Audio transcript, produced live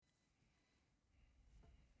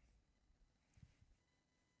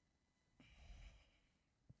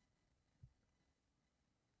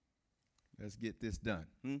Let's get this done.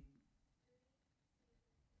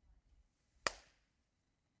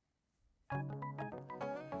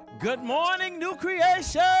 Good morning, new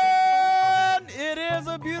creation. It is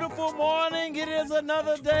a beautiful morning. It is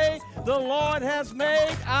another day the Lord has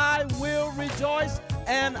made. I will rejoice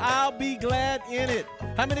and I'll be glad in it.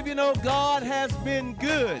 How many of you know God has been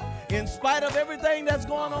good? In spite of everything that's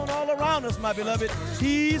going on all around us, my beloved,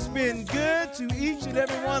 He's been good to each and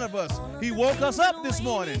every one of us. He woke us up this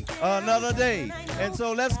morning, another day. And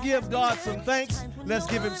so let's give God some thanks. Let's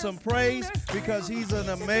give Him some praise because He's an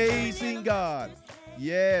amazing God.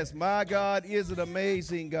 Yes, my God is an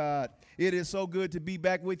amazing God. It is so good to be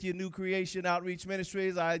back with you, New Creation Outreach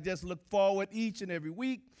Ministries. I just look forward each and every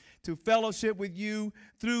week to fellowship with you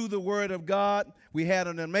through the Word of God. We had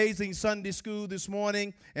an amazing Sunday school this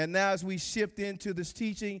morning, and now as we shift into this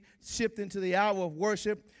teaching, shift into the hour of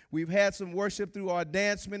worship, we've had some worship through our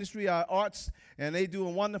dance ministry, our arts, and they do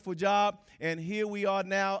a wonderful job. And here we are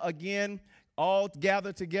now again, all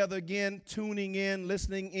gathered together again, tuning in,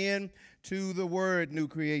 listening in to the Word, New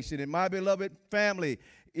Creation. And my beloved family,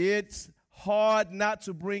 it's hard not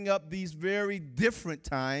to bring up these very different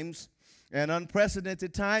times and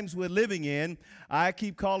unprecedented times we're living in. I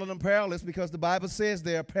keep calling them perilous because the Bible says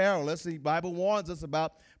they're perilous. The Bible warns us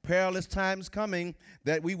about perilous times coming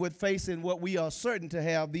that we would face in what we are certain to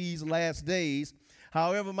have these last days.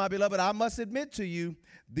 However, my beloved, I must admit to you,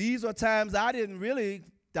 these are times I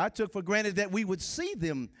took for granted that we would see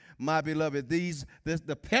them, my beloved.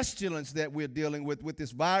 The pestilence that we're dealing with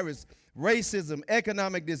this virus, racism,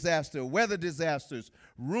 economic disaster, weather disasters,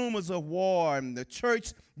 rumors of war, and the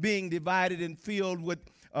church being divided and filled with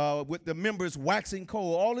the members waxing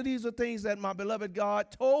cold. All of these are things that my beloved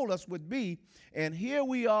God told us would be, and here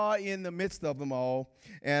we are in the midst of them all.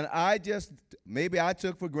 And maybe I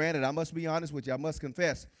took for granted. I must be honest with you. I must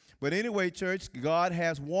confess. But anyway, church, God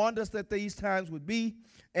has warned us that these times would be,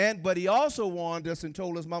 but He also warned us and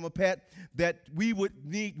told us, Mama Pat, that we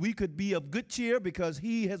could be of good cheer because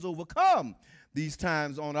He has overcome these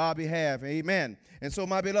times on our behalf. Amen. And so,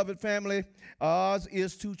 my beloved family, ours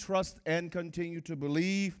is to trust and continue to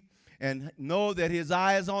believe and know that His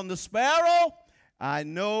eye is on the sparrow. I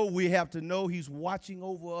know we have to know He's watching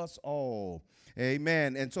over us all.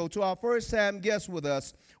 Amen. And so to our first-time guests with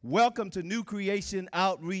us, welcome to New Creation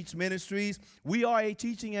Outreach Ministries. We are a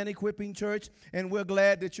teaching and equipping church, and we're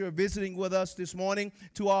glad that you're visiting with us this morning.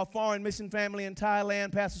 To our foreign mission family in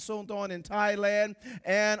Thailand, Pastor Sonthorn in Thailand,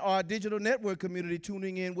 and our digital network community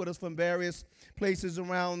tuning in with us from various places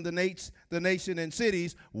around the nation and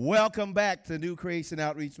cities, welcome back to New Creation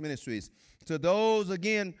Outreach Ministries. To those,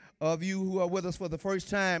 again, of you who are with us for the first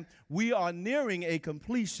time, we are nearing a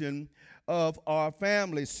completion of our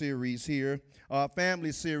family series here,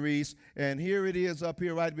 and here it is up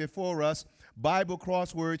here right before us, Bible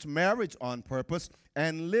Crosswords, Marriage on Purpose,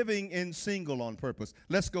 and Living in Single on Purpose.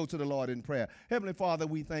 Let's go to the Lord in prayer. Heavenly Father,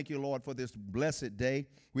 we thank you, Lord, for this blessed day.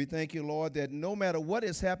 We thank you, Lord, that no matter what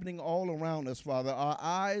is happening all around us, Father, our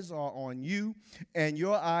eyes are on you, and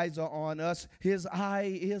your eyes are on us. His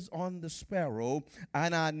eye is on the sparrow,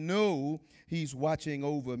 and I know He's watching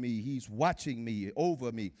over me. He's watching me,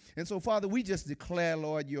 over me. And so, Father, we just declare,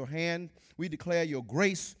 Lord, your hand. We declare your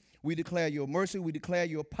grace. We declare your mercy. We declare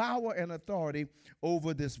your power and authority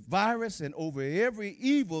over this virus and over every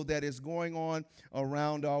evil that is going on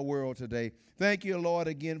around our world today. Thank you, Lord,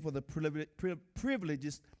 again for the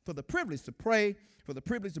privilege to pray, for the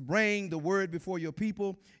privilege to bring the word before your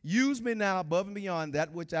people. Use me now above and beyond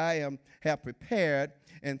that which I have prepared.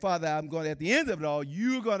 And Father, I'm going at the end of it all,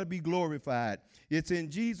 you're going to be glorified. It's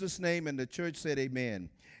in Jesus' name, and the church said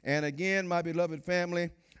amen. And again, my beloved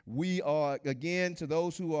family, we are, again, to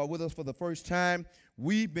those who are with us for the first time,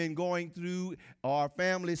 we've been going through our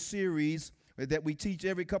family series that we teach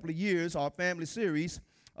every couple of years, our family series.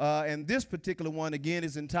 And this particular one, again,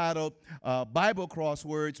 is entitled Bible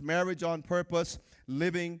Crosswords, Marriage on Purpose,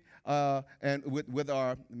 Living and with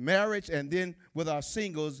our marriage, and then with our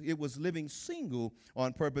singles, it was Living Single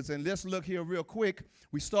on Purpose. And let's look here real quick.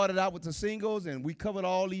 We started out with the singles, and we covered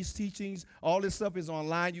all these teachings. All this stuff is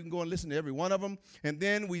online. You can go and listen to every one of them. And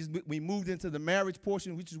then we moved into the marriage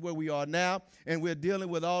portion, which is where we are now, and we're dealing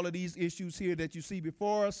with all of these issues here that you see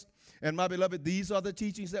before us. And my beloved, these are the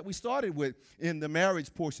teachings that we started with in the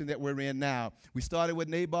marriage portion that we're in now. We started with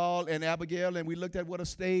Nabal and Abigail, and we looked at what a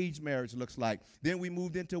staged marriage looks like. Then we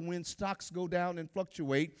moved into when stocks go down and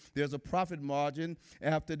fluctuate, there's a profit margin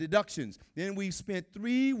after deductions. Then we spent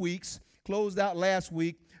 3 weeks, closed out last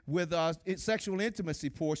week, with our sexual intimacy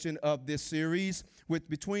portion of this series with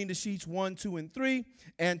Between the Sheets 1, 2, and 3.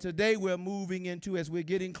 And today we're moving into, as we're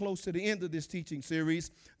getting close to the end of this teaching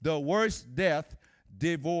series, the worst death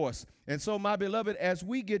divorce. And so, my beloved, as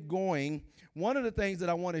we get going, one of the things that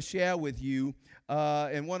I want to share with you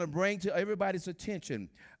and want to bring to everybody's attention,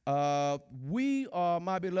 we are,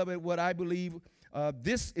 my beloved, what I believe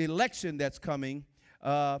this election that's coming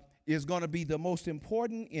is going to be the most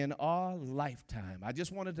important in our lifetime. I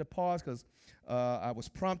just wanted to pause because I was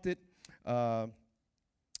prompted to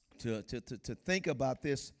think about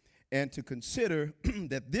this and to consider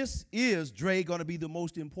that this is, Dre, going to be the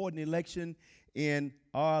most important election in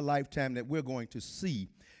our lifetime that we're going to see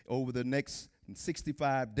over the next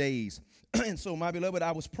 65 days. And so, my beloved,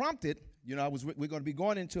 I was prompted. You know, we're going to be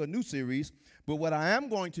going into a new series, but what I am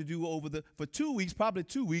going to do for 2 weeks, probably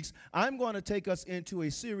 2 weeks, I'm going to take us into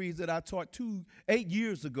a series that I taught 8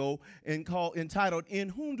 years ago entitled, "In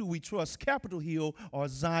Whom Do We Trust, Capitol Hill or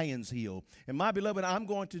Zion's Hill?" And my beloved, I'm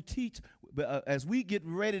going to teach, as we get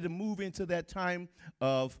ready to move into that time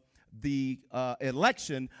of the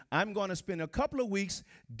election, I'm going to spend a couple of weeks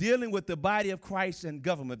dealing with the body of Christ and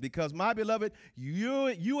government, because, my beloved,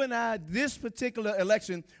 you and I, this particular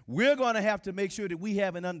election, we're going to have to make sure that we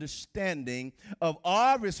have an understanding of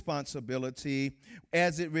our responsibility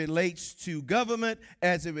as it relates to government,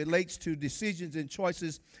 as it relates to decisions and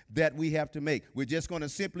choices that we have to make. We're just going to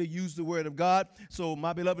simply use the word of God. So,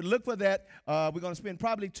 my beloved, look for that. We're going to spend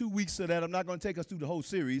probably 2 weeks of that. I'm not going to take us through the whole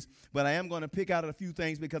series, but I am going to pick out a few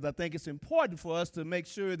things because I think it's important for us to make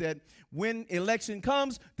sure that when election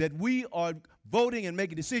comes, that we are voting and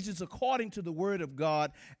making decisions according to the word of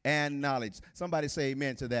God and knowledge. Somebody say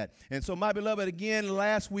amen to that. And so, my beloved, again,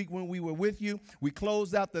 last week when we were with you, we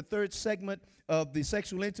closed out the third segment of the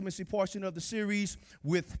sexual intimacy portion of the series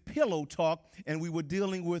with pillow talk, and we were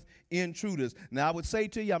dealing with intruders. Now, I would say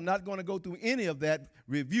to you, I'm not going to go through any of that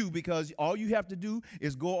review, because all you have to do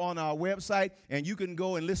is go on our website, and you can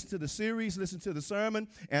go and listen to the series, listen to the sermon,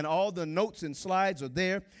 and all the notes and slides are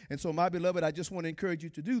there. And so, my beloved, I just want to encourage you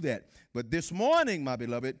to do that. But this morning, my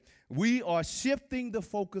beloved, we are shifting the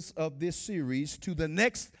focus of this series to the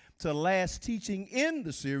next to last teaching in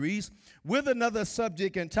the series with another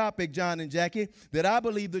subject and topic, John and Jackie, that I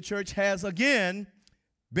believe the church has again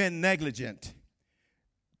been negligent.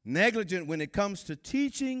 Negligent when it comes to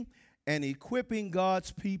teaching and equipping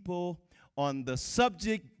God's people on the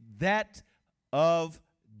subject that of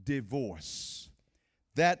divorce.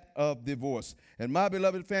 That of divorce. And, my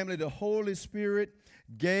beloved family, the Holy Spirit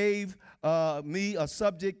gave me a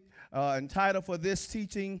subject entitled for this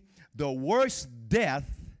teaching, "The Worst Death,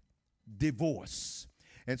 Divorce."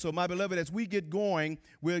 And so, my beloved, as we get going,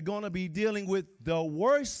 we're going to be dealing with the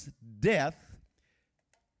worst death,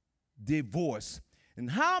 divorce. And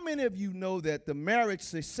how many of you know that the marriage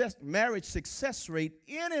success rate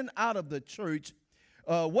in and out of the church,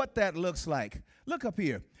 what that looks like? Look up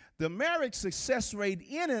here. The marriage success rate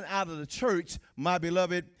in and out of the church, my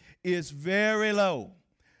beloved, is very low.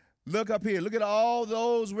 Look up here. Look at all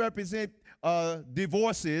those represent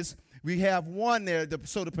divorces. We have one there.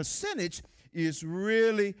 So the percentage is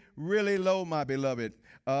really, really low, my beloved.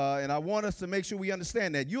 And I want us to make sure we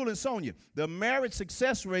understand that. Yul and Sonia, the marriage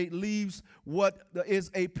success rate leaves what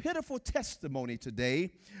is a pitiful testimony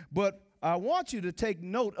today. But I want you to take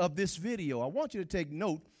note of this video. I want you to take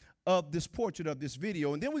note of this portrait of this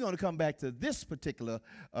video. And then we're going to come back to this particular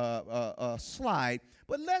slide.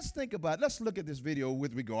 But let's look at this video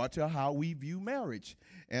with regard to how we view marriage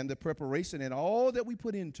and the preparation and all that we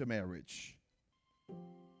put into marriage.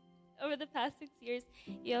 Over the past 6 years,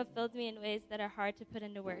 you have filled me in ways that are hard to put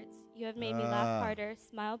into words. You have made me laugh harder,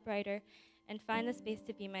 smile brighter, and find the space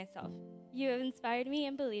to be myself. You have inspired me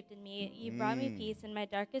and believed in me. You brought me peace in my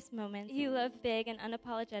darkest moments. You love big and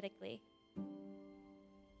unapologetically.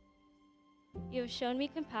 You have shown me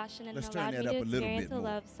compassion and allowed me to experience a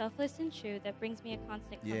love selfless and true that brings me a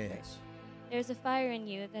constant comfort. Yes. There's a fire in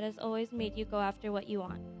you that has always made you go after what you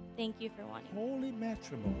want. Thank you for wanting. Holy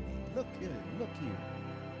matrimony. Look here. Look here.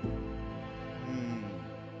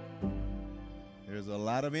 There's a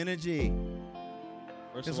lot of energy.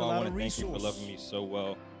 First of all, I want to thank you for loving me so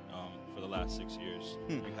well for the last 6 years.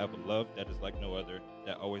 You have a love that is like no other,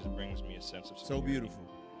 that always brings me a sense of security. So beautiful.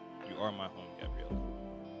 You are my home, Gabriella.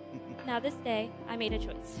 Now this day, I made a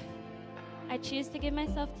choice. I choose to give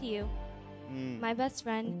myself to you, my best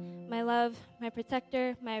friend, my love, my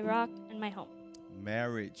protector, my rock, and my home.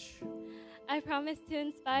 Marriage. I promise to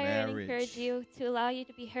inspire and encourage you, to allow you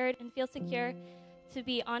to be heard and feel secure, to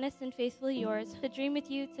be honest and faithfully yours, to dream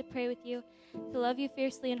with you, to pray with you, to love you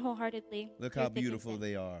fiercely and wholeheartedly. Look how beautiful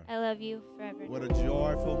they are. I love you forever. What a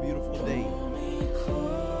joyful, beautiful day.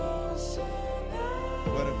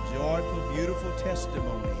 What a joyful, beautiful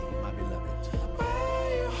testimony, my beloved.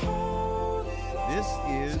 This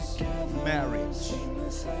is marriage.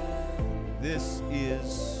 This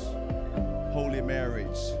is holy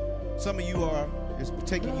marriage. Some of you it's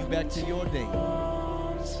taking you back to your day.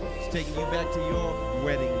 It's taking you back to your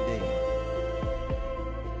wedding day.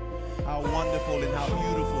 How wonderful and how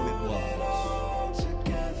beautiful it was.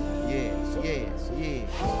 Yes, yes, yes.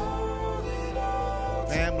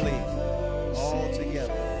 Family all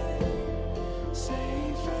together.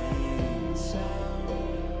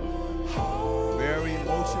 Very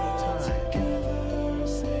emotional time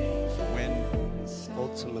when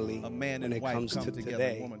ultimately a man and wife come together,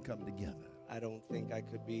 today, a woman come together. I don't think I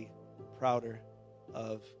could be prouder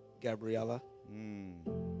of Gabriella and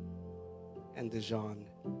Dejan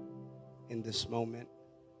in this moment.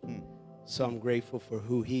 So I'm grateful for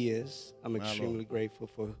who he is. I'm extremely grateful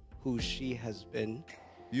for who she has been.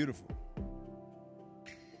 Beautiful.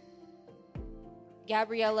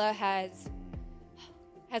 Gabriella has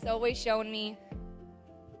always shown me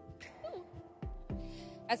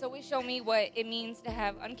what it means to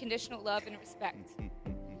have unconditional love and respect.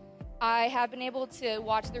 I have been able to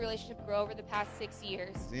watch the relationship grow over the past 6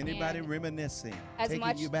 years. Is anybody reminiscing? As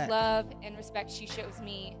much love and respect she shows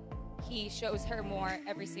me, he shows her more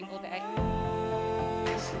every single day.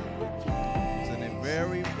 It's a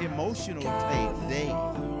very emotional day.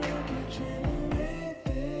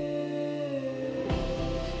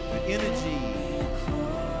 The energy,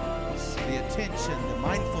 the attention, the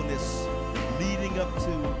mindfulness leading up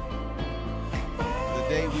to the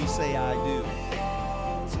day we say I do.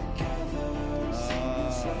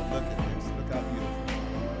 Look at this. Look how beautiful.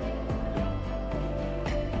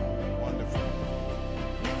 Wonderful.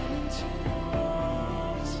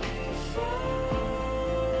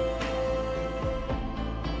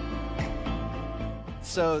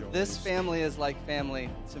 So this family is like family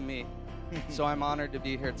to me. So I'm honored to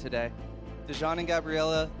be here today. Dejan and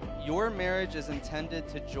Gabriella, your marriage is intended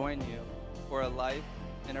to join you for a life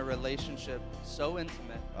in a relationship so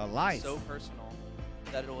intimate, so personal,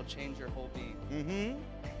 that it will change your whole being.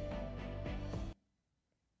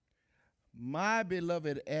 My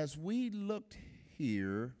beloved, as we looked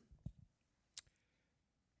here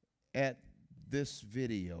at this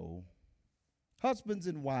video, husbands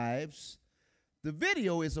and wives, the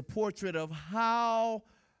video is a portrait of how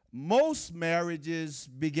most marriages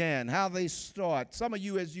began, how they start. Some of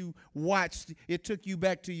you, as you watched, it took you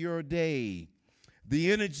back to your day.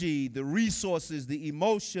 The energy, the resources, the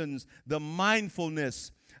emotions, the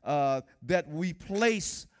mindfulness that we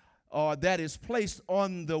place, or that is placed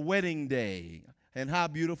on the wedding day, and how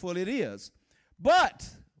beautiful it is. But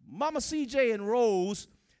Mama CJ and Rose,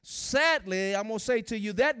 sadly, I'm going to say to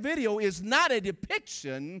you, that video is not a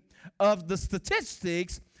depiction of the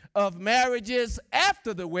statistics of marriages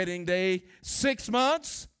after the wedding day, 6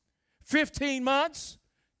 months, 15 months,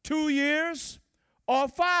 2 years, or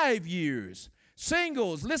 5 years.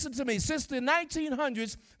 Singles, listen to me, since the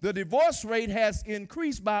 1900s, the divorce rate has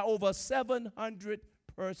increased by over 700%.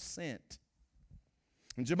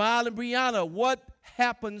 And Jamal and Brianna, what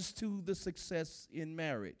happens to the success in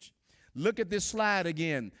marriage? Look at this slide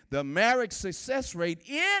again. The marriage success rate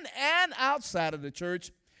in and outside of the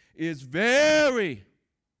church is very,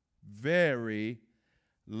 very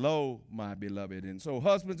low, my beloved. And so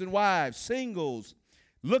husbands and wives, singles,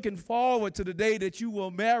 looking forward to the day that you will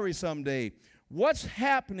marry someday. What's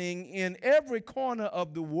happening in every corner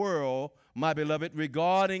of the world, my beloved,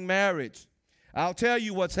 regarding marriage? I'll tell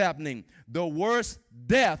you what's happening. The worst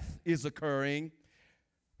death is occurring,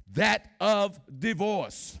 that of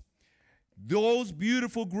divorce. Those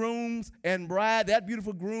beautiful grooms and bride, that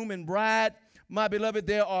beautiful groom and bride, my beloved,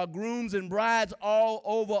 there are grooms and brides all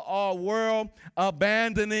over our world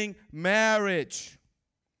abandoning marriage.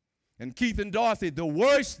 And Keith and Dorothy, the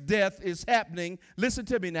worst death is happening. Listen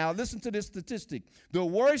to me now. Listen to this statistic. The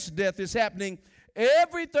worst death is happening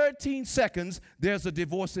every 13 seconds. There's a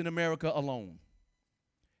divorce in America alone.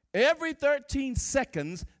 Every 13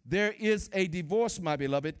 seconds, there is a divorce, my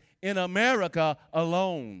beloved, in America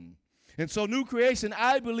alone. And so, New Creation,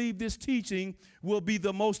 I believe this teaching will be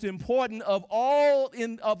the most important of all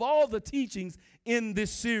the teachings in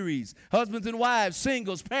this series. Husbands and wives,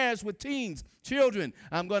 singles, parents with teens, children.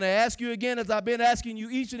 I'm going to ask you again, as I've been asking you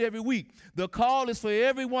each and every week. The call is for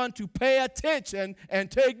everyone to pay attention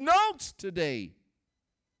and take notes today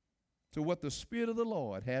to what the Spirit of the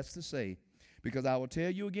Lord has to say. Because I will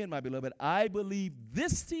tell you again, my beloved, I believe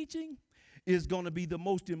this teaching is going to be the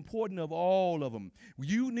most important of all of them.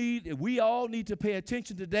 We all need to pay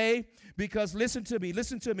attention today, because listen to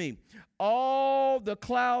me. All the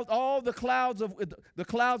clouds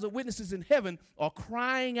of witnesses in heaven are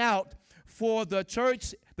crying out for the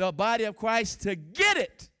church, the body of Christ, to get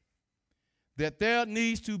it, that there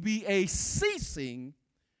needs to be a ceasing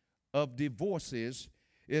of divorces,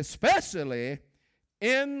 especially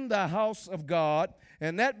in the house of God.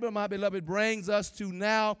 And that, my beloved, brings us to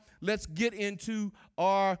now, let's get into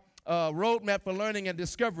our roadmap for learning and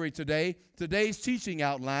discovery today. Today's teaching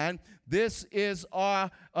outline. This is our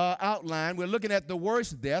outline. We're looking at the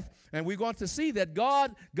worst death, and we're going to see that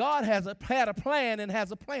God had a plan and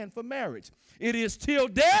has a plan for marriage. It is till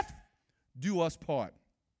death do us part.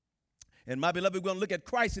 And my beloved, we're going to look at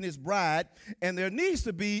Christ and his bride, and there needs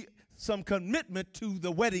to be some commitment to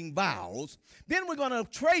the wedding vows. Then we're going to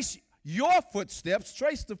trace your footsteps,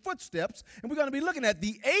 trace the footsteps, and we're going to be looking at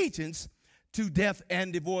the agents to death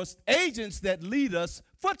and divorce, agents that lead us,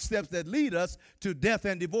 footsteps that lead us to death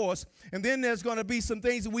and divorce. And then there's going to be some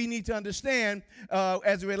things that we need to understand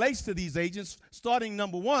as it relates to these agents, starting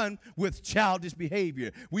number one with childish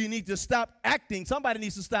behavior. We need to stop acting. Somebody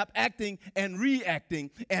needs to stop acting and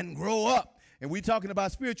reacting and grow up. And we're talking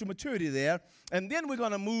about spiritual maturity there. And then we're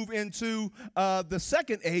going to move into the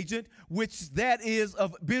second agent, which that is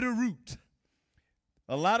of bitter root.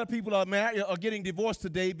 A lot of people are getting divorced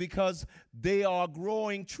today because they are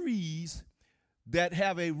growing trees that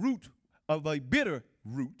have a root of a bitter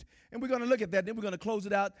root. And we're going to look at that. Then we're going to close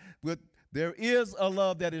it out with there is a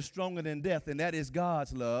love that is stronger than death, and that is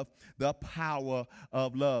God's love, the power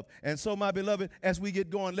of love. And so, my beloved, as we get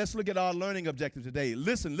going, let's look at our learning objective today.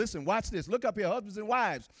 Listen, watch this. Look up here, husbands and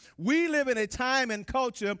wives. We live in a time and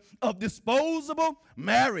culture of disposable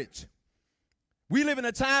marriage. We live in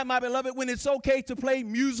a time, my beloved, when it's okay to play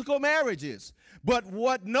musical marriages. But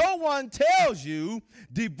what no one tells you,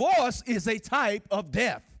 divorce is a type of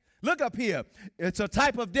death. Look up here. It's a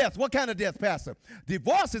type of death. What kind of death, Pastor?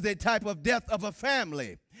 Divorce is a type of death of a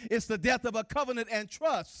family. It's the death of a covenant and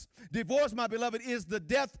trust. Divorce, my beloved, is the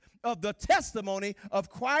death of the testimony of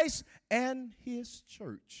Christ and his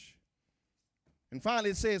church. And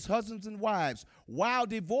finally, it says, husbands and wives, while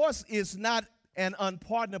divorce is not an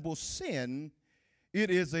unpardonable sin,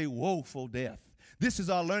 it is a woeful death. This is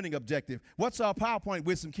our learning objective. What's our PowerPoint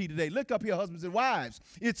wisdom key today? Look up here, husbands and wives.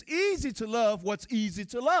 It's easy to love what's easy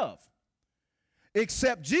to love.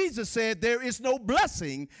 Except Jesus said there is no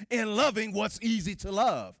blessing in loving what's easy to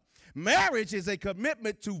love. Marriage is a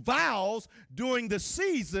commitment to vows during the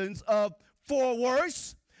seasons of for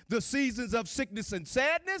worse, the seasons of sickness and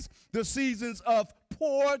sadness, the seasons of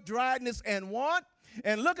poor, dryness, and want.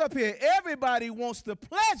 And look up here, everybody wants the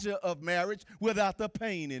pleasure of marriage without the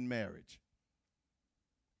pain in marriage.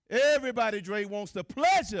 Everybody, Dre, wants the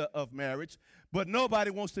pleasure of marriage, but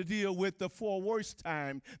nobody wants to deal with the for worse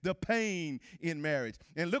time, the pain in marriage.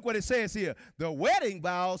 And look what it says here. The wedding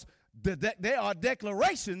vows, they are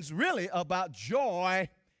declarations really about joy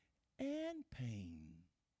and pain.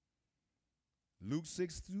 Luke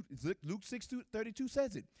 6:32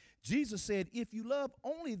 says it. Jesus said, if you love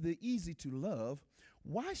only the easy to love,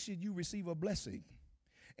 why should you receive a blessing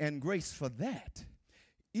and grace for that?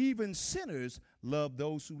 Even sinners love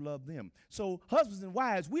those who love them. So husbands and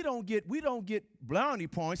wives, we don't get brownie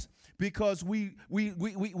points because we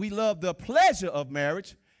love the pleasure of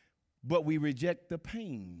marriage, but we reject the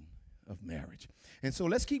pain of marriage. And so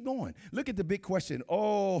let's keep going. Look at the big question.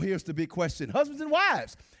 Oh, here's the big question. Husbands and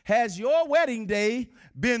wives, has your wedding day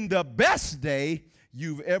been the best day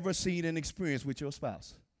you've ever seen and experienced with your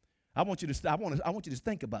spouse? I want you to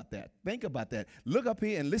think about that. Think about that. Look up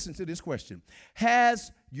here and listen to this question.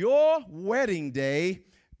 Has your wedding day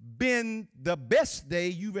been the best day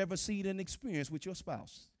you've ever seen and experienced with your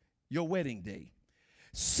spouse? Your wedding day.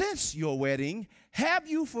 Since your wedding, have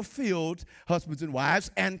you fulfilled, husbands and wives,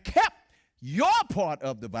 and kept your part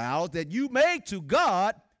of the vows that you made to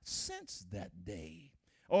God since that day?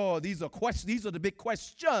 Oh, these are questions. These are the big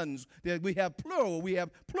questions that we have plural. We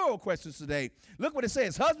have plural questions today. Look what it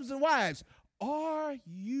says. Husbands and wives, are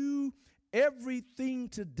you everything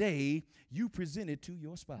today you presented to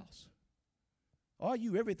your spouse? Are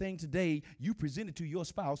you everything today you presented to your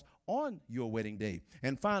spouse on your wedding day?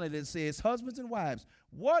 And finally, it says, husbands and wives,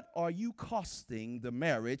 what are you costing the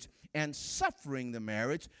marriage and suffering the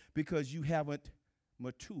marriage because you haven't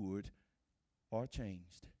matured or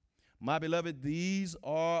changed? My beloved, these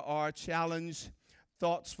are our challenge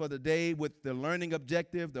thoughts for the day with the learning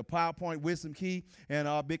objective, the PowerPoint wisdom key, and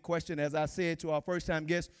our big question. As I said to our first-time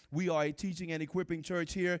guests, we are a teaching and equipping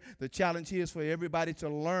church here. The challenge here is for everybody to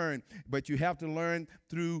learn, but you have to learn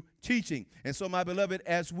through teaching. And so, my beloved,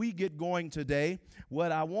 as we get going today,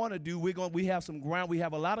 what I want to do, we have some ground. We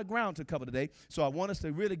have a lot of ground to cover today, so I want us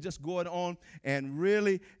to really just go on and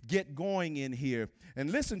really get going in here.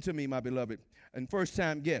 And listen to me, my beloved, and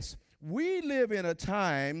first-time guests. We live in a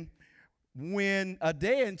day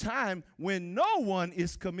and time when no one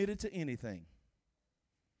is committed to anything.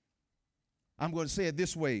 I'm going to say it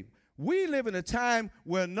this way. we live in a time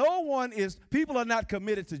where people are not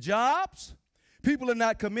committed to jobs. People are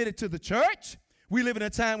not committed to the church. We live in a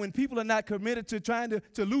time when people are not committed to trying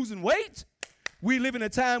to losing weight. We live in a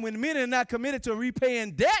time when many are not committed to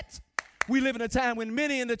repaying debt. We live in a time when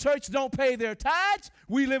many in the church don't pay their tithes.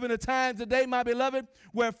 We live in a time today, my beloved,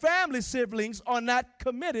 where family siblings are not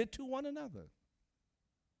committed to one another.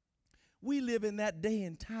 We live in that day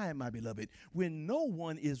and time, my beloved, when no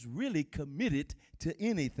one is really committed to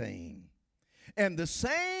anything. And the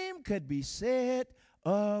same could be said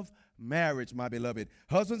of marriage, my beloved.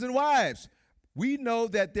 Husbands and wives, we know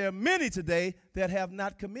that there are many today that have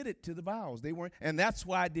not committed to the vows. They weren't, and that's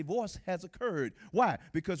why divorce has occurred. Why?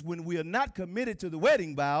 Because when we are not committed to the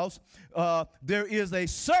wedding vows, there is a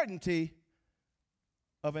certainty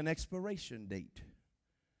of an expiration date.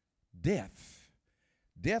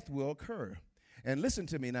 Death will occur. And listen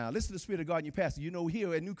to me now. Listen to the Spirit of God in your pastor. You know,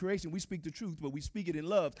 here at New Creation, we speak the truth, but we speak it in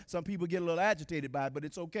love. Some people get a little agitated by it, but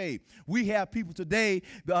it's okay. We have people today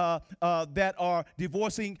that are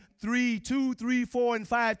divorcing 3, 2, 3, 4, and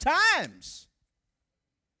 5 times.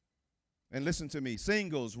 And listen to me.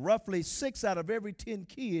 Singles, roughly 6 out of every 10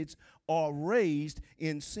 kids are raised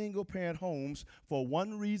in single-parent homes for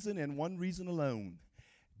one reason and one reason alone: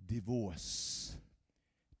 divorce.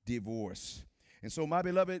 Divorce. And so, my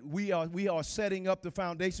beloved, we are setting up the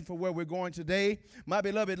foundation for where we're going today. My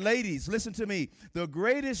beloved ladies, listen to me. The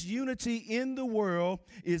greatest unity in the world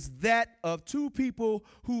is that of two people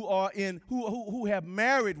who have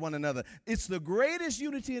married one another. It's the greatest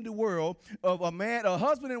unity in the world of a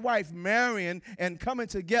husband and wife marrying and coming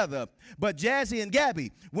together. But Jazzy and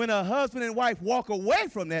Gabby, when a husband and wife walk away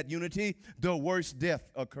from that unity, the worst death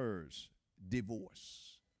occurs: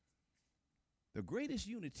 divorce. The greatest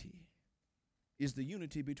unity is the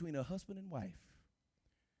unity between a husband and wife.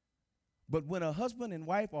 But when a husband and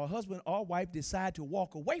wife, or husband or wife, decide to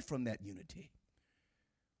walk away from that unity,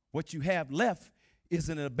 what you have left is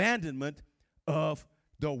an abandonment of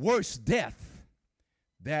the worst death,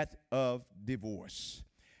 that of divorce.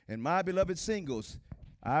 And my beloved singles,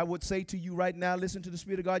 I would say to you right now, listen to the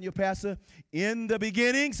Spirit of God in your pastor. In the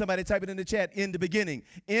beginning, somebody type it in the chat, in the beginning.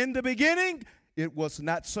 In the beginning, it was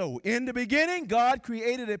not so. In the beginning, God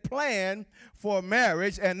created a plan for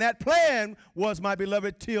marriage, and that plan was, my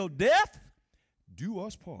beloved, till death do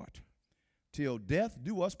us part. Till death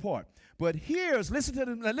do us part. But listen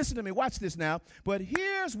to me, watch this now. But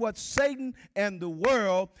here's what Satan and the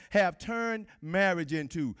world have turned marriage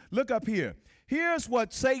into. Look up here. Here's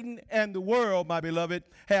what Satan and the world, my beloved,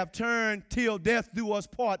 have turned till death do us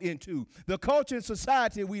part into. The culture and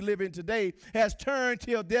society we live in today has turned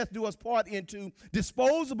till death do us part into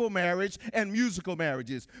disposable marriage and musical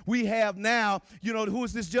marriages. We have now, who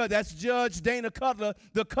is this judge? That's Judge Dana Cutler,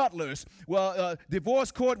 the Cutlers. Well, divorce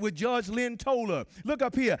court with Judge Lynn Toler. Look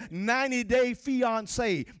up here, 90-day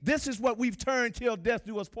fiancé. This is what we've turned till death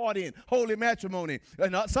do us part in, holy matrimony.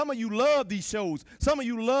 And some of you love these shows. Some of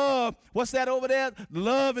you love, what's that over there?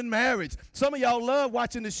 Love and Marriage. Some of y'all love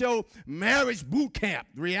watching the show Marriage Boot Camp,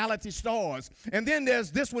 reality stars. And then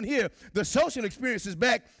there's this one here, The Social Experience is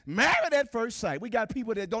back, Married at First Sight. We got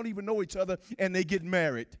people that don't even know each other and they get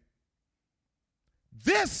married.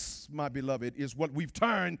 This, my beloved, is what we've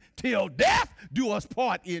turned till death do us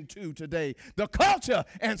part into today. The culture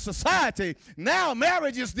and society, now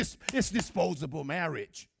marriage is disposable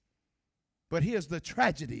marriage. But here's the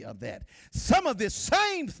tragedy of that. Some of this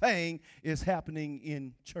same thing is happening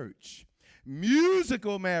in church.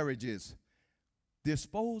 Musical marriages,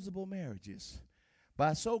 disposable marriages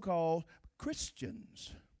by so-called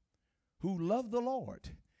Christians who love the Lord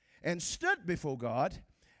and stood before God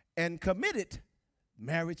and committed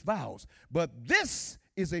marriage vows. But this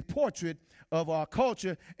is a portrait of our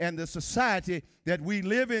culture and the society that we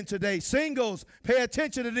live in today. Singles, pay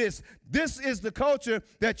attention to this. This is the culture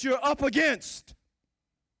that you're up against.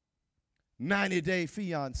 90-day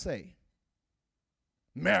fiancé.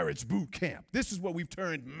 Marriage boot camp. This is what we've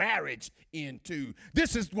turned marriage into.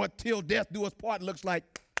 This is what till death do us part looks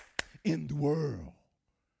like in the world.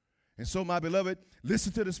 And so, my beloved,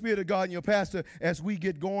 listen to the Spirit of God in your pastor as we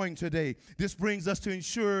get going today. This brings us to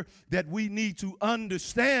ensure that we need to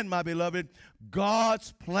understand, my beloved,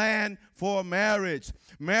 God's plan for marriage.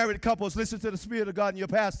 Married couples, listen to the Spirit of God in your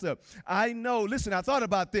pastor. I know, listen, I thought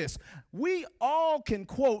about this. We all can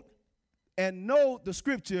quote and know the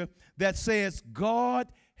scripture that says God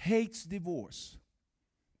hates divorce.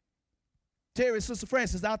 Terry, Sister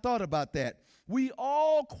Francis, I thought about that. We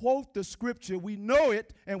all quote the scripture. We know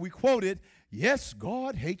it and we quote it. Yes,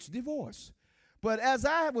 God hates divorce. But as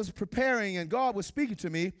I was preparing and God was speaking to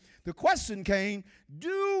me, the question came,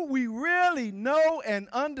 do we really know and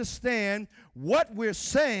understand what we're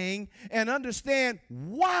saying and understand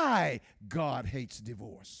why God hates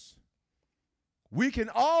divorce? We can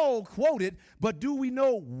all quote it, but do we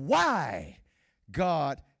know why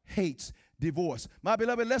God hates divorce? My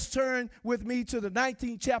beloved, let's turn with me to the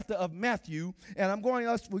 19th chapter of Matthew, and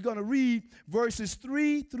we're going to read verses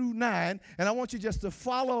 3 through 9, and I want you just to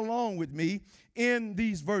follow along with me in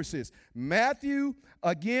these verses. Matthew,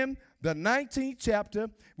 again, the 19th chapter,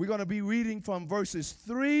 we're going to be reading from verses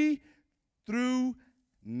 3 through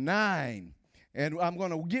 9, and I'm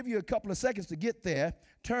going to give you a couple of seconds to get there.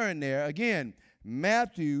 Turn there. Again,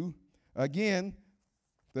 Matthew, again,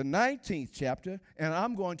 the 19th chapter, and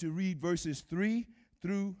I'm going to read verses 3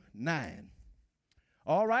 through 9.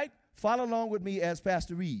 All right? Follow along with me as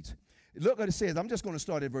Pastor reads. Look what it says. I'm just going to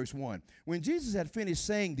start at verse 1. When Jesus had finished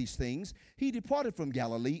saying these things, he departed from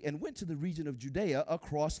Galilee and went to the region of Judea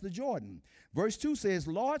across the Jordan. Verse 2 says,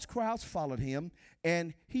 large crowds followed him,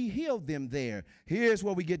 and he healed them there. Here's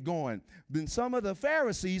where we get going. Then some of the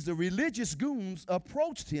Pharisees, the religious goons,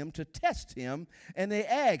 approached him to test him, and they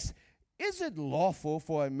asked, is it lawful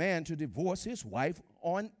for a man to divorce his wife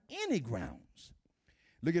on any grounds?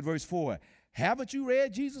 Look at verse 4. Haven't you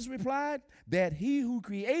read, Jesus replied, that he who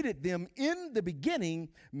created them in the beginning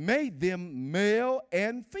made them male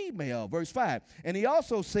and female? Verse 5. And he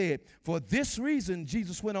also said, for this reason,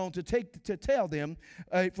 Jesus went on to tell them,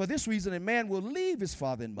 for this reason a man will leave his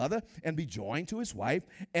father and mother and be joined to his wife,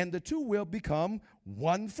 and the two will become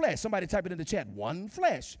one flesh. Somebody type it in the chat, one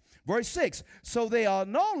flesh. Verse 6, so they are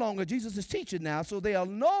no longer, Jesus is teaching now, so they are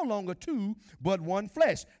no longer two, but one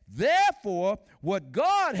flesh. Therefore, what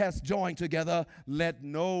God has joined together, let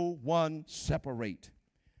no one separate.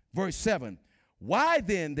 Verse 7, why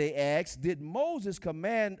then, they asked, did Moses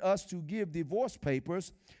command us to give divorce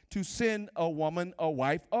papers to send a woman, a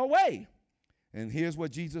wife, away? And here's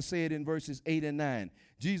what Jesus said in verses 8 and 9.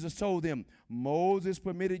 Jesus told them, Moses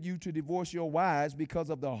permitted you to divorce your wives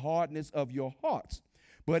because of the hardness of your hearts.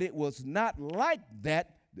 But it was not like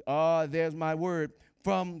that, there's my word,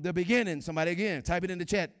 from the beginning. Somebody again, type it in the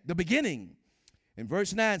chat, the beginning. And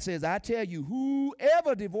verse 9 says, I tell you,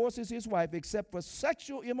 whoever divorces his wife except for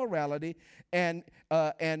sexual immorality and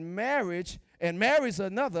marriage and marries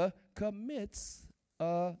another commits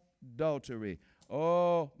adultery.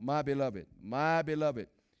 Oh, my beloved,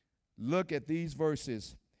 look at these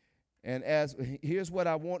verses. And here's what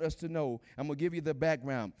I want us to know. I'm going to give you the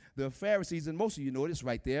background. The Pharisees, and most of you know this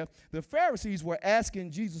right there, the Pharisees were asking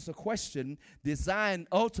Jesus a question designed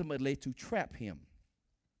ultimately to trap him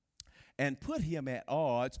and put him at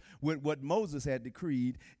odds with what Moses had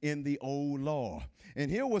decreed in the old law.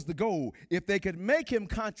 And here was the goal. If they could make him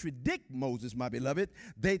contradict Moses, my beloved,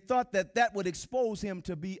 they thought that that would expose him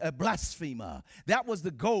to be a blasphemer. That was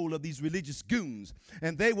the goal of these religious goons.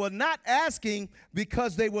 And they were not asking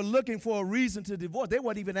because they were looking for a reason to divorce. They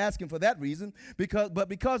weren't even asking for that reason. But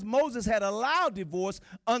because Moses had allowed divorce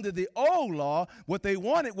under the old law, what they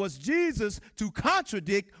wanted was Jesus to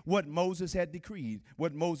contradict what Moses had decreed,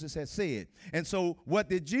 what Moses had said. And so what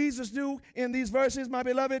did Jesus do in these verses, my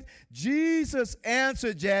beloved? Jesus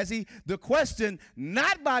answered, Jazzy, the question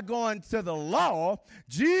not by going to the law.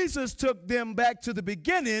 Jesus took them back to the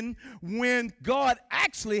beginning when God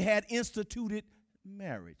actually had instituted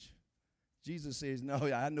marriage. Jesus says, no,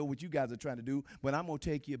 I know what you guys are trying to do, but I'm going to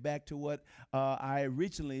take you back to what I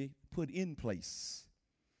originally put in place.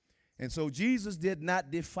 And so Jesus did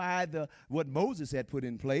not defy what Moses had put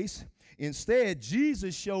in place. Instead,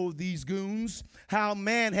 Jesus showed these goons how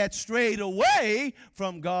man had strayed away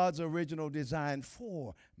from God's original design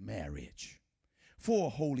for marriage, for a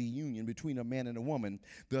holy union between a man and a woman,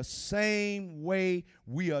 the same way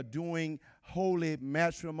we are doing holy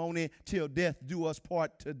matrimony till death do us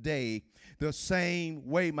part today, the same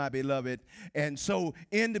way, my beloved. And so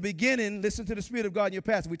in the beginning, listen to the Spirit of God in your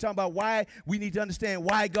pastor. We're talking about why we need to understand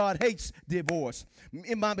why God hates divorce.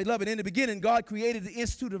 In my beloved, in the beginning, God created the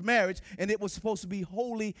institute of marriage, and it was supposed to be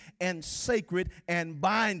holy and sacred and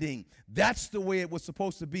binding. That's the way it was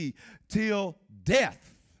supposed to be till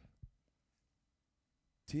death.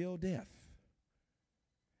 Till death.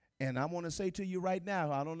 And I want to say to you right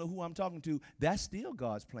now, I don't know who I'm talking to, that's still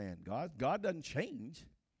God's plan. God doesn't change.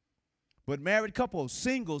 But married couples,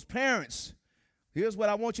 singles, parents, here's what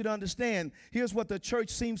I want you to understand. Here's what the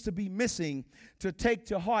church seems to be missing to take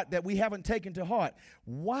to heart that we haven't taken to heart.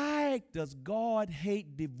 Why does God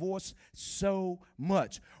hate divorce so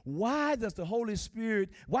much? Why did the Holy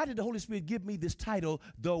Spirit give me this title,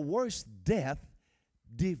 The Worst Death,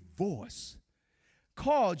 Divorce?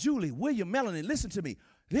 Carl, Julie, William, Melanie, listen to me.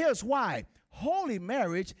 Here's why. Holy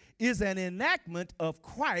marriage is an enactment of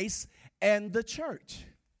Christ and the church.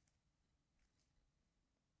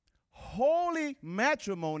 Holy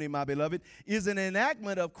matrimony, my beloved, is an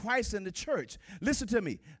enactment of Christ and the church. Listen to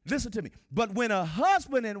me. Listen to me. But when a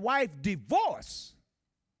husband and wife divorce,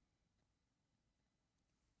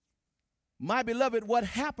 my beloved, what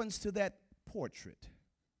happens to that portrait?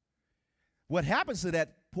 What happens to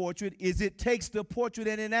that portrait is it takes the portrait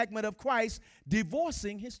and enactment of Christ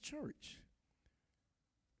divorcing his church.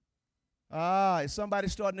 Is somebody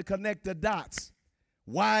starting to connect the dots?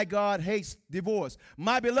 Why God hates divorce.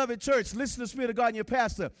 My beloved church, listen to the Spirit of God and your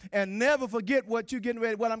pastor, and never forget what I'm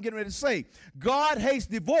getting ready to say. God hates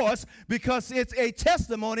divorce because it's a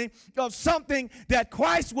testimony of something that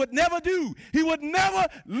Christ would never do. He would never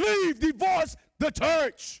divorce the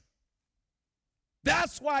church.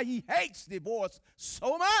 That's why he hates divorce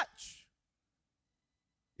so much.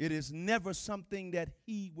 It is never something that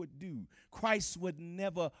he would do. Christ would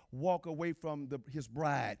never walk away from his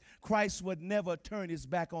bride. Christ would never turn his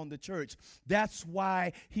back on the church. That's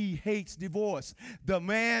why he hates divorce.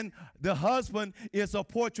 The husband is a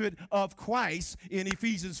portrait of Christ in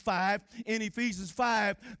Ephesians 5. In Ephesians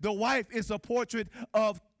 5, the wife is a portrait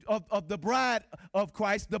of the bride of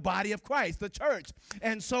Christ, the body of Christ, the church.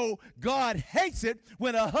 And so God hates it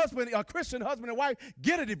when a Christian husband and wife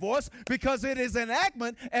get a divorce, because it is an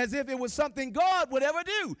enactment as if it was something God would ever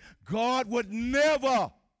do. God would never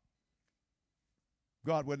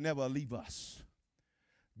leave us.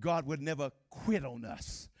 God would never quit on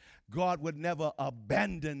us. God would never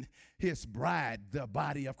abandon his bride, the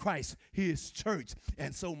body of Christ, his church.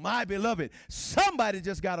 And so, my beloved, somebody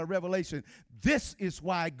just got a revelation. This is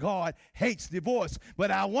why God hates divorce. But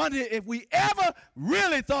I wonder if we ever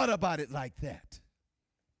really thought about it like that.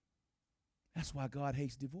 That's why God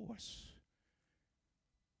hates divorce.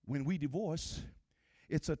 When we divorce,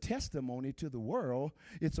 it's a testimony to the world.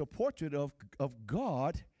 It's a portrait of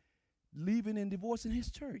God leaving and divorcing his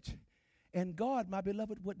church. And God, my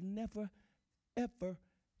beloved, would never, ever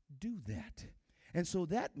do that. And so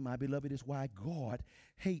that, my beloved, is why God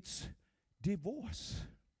hates divorce.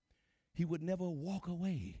 He would never walk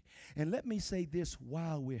away. And let me say this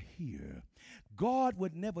while we're here. God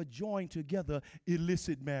would never join together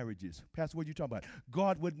illicit marriages. Pastor, what are you talking about?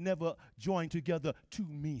 God would never join together two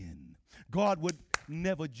men. God would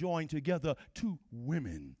never join together two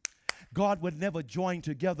women. God would never join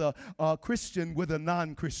together a Christian with a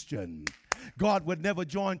non-Christian. God would never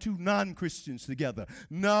join two non-Christians together.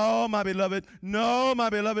 No, my beloved. No, my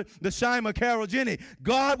beloved. The Shima Carol Jenny.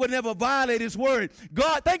 God would never violate his word.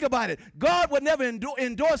 God, think about it. God would never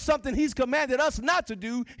endorse something he's commanded us not to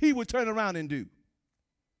do. He would turn around and do.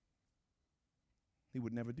 He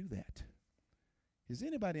would never do that. Is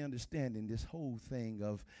anybody understanding this whole thing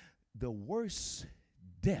of the worst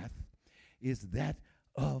death is that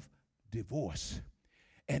of divorce?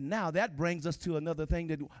 And now that brings us to another thing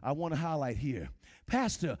that I want to highlight here.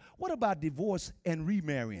 Pastor, what about divorce and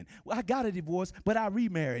remarrying? Well, I got a divorce, but I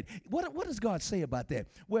remarried. What does God say about that?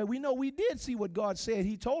 Well, we know we did see what God said.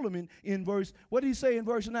 He told him in verse, what did he say in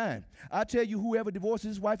verse 9? I tell you, whoever divorces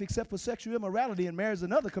his wife except for sexual immorality and marries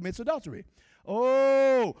another commits adultery.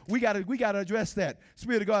 Oh, we gotta address that.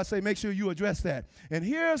 Spirit of God say, make sure you address that. And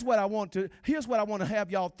here's what I want to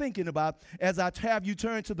have y'all thinking about as I have you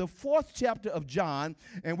turn to the 4th chapter of John,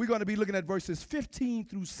 and we're going to be looking at verses 15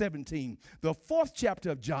 through 17. The 4th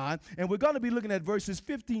chapter of John, and we're going to be looking at verses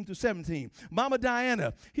 15 through 17. Mama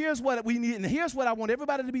Diana, here's what we need, and here's what I want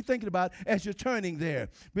everybody to be thinking about as you're turning there.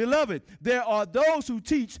 Beloved, there are those who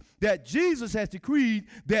teach that Jesus has decreed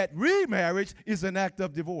that remarriage is an act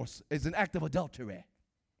of divorce, is an act of adultery.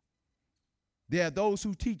 There are those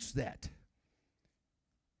who teach that.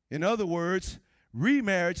 In other words,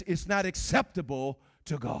 remarriage is not acceptable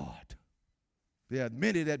to God. There are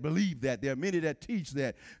many that believe that. There are many that teach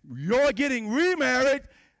that. Your getting remarried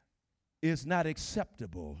is not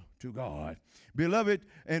acceptable to God. Beloved,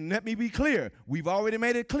 and let me be clear. We've already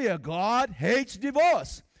made it clear. God hates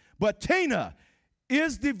divorce. But Tina,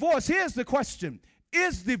 is divorce, here's the question,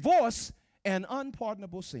 is divorce an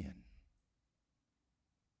unpardonable sin?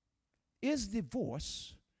 Is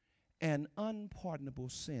divorce an unpardonable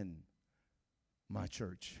sin, my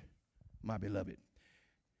church, my beloved?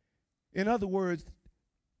 In other words,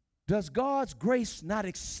 does God's grace not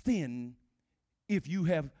extend if you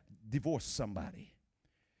have divorced somebody?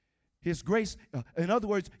 His grace, in other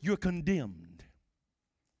words, you're condemned.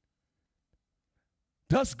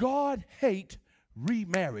 Does God hate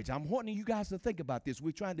remarriage. I'm wanting you guys to think about this.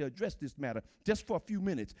 We're trying to address this matter just for a few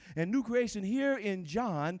minutes. And new creation here in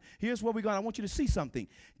John, here's where we're going. I want you to see something.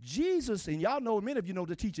 Jesus, and y'all know, many of you know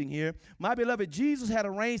the teaching here. My beloved, Jesus had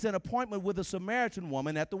arranged an appointment with a Samaritan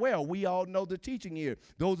woman at the well. We all know the teaching here.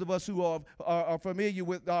 Those of us who are familiar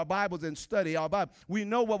with our Bibles and study our Bible, we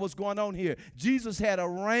know what was going on here. Jesus had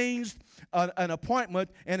arranged an appointment,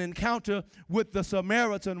 an encounter with the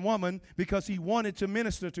Samaritan woman because he wanted to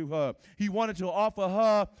minister to her. He wanted to offer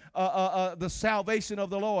her the salvation of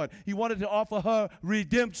the Lord. He wanted to offer her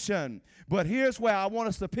redemption. But here's where I want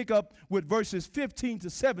us to pick up with verses 15 to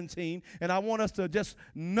 17, and I want us to just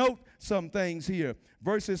note some things here.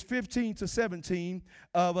 Verses 15 to 17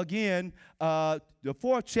 of, again, the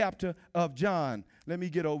 4th chapter of John. Let me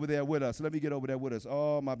get over there with us.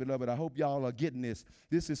 Oh, my beloved, I hope y'all are getting this.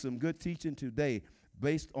 This is some good teaching today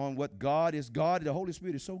based on what God is. God, the Holy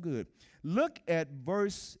Spirit is so good. Look at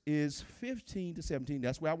verses 15 to 17.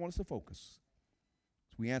 That's where I want us to focus.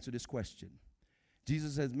 So we answer this question.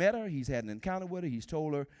 Jesus has met her. He's had an encounter with her. He's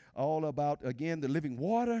told her all about, again, the living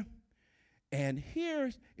water. And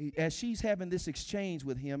here, as she's having this exchange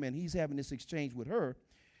with him and he's having this exchange with her,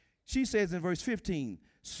 she says in verse 15,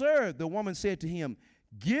 "Sir," the woman said to him,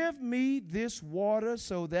 "give me this water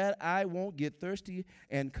so that I won't get thirsty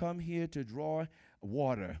and come here to draw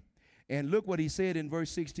water." And look what he said in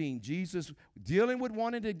verse 16. Jesus, dealing with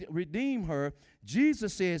wanting to redeem her,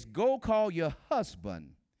 Jesus says, "Go call your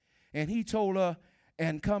husband." And he told her,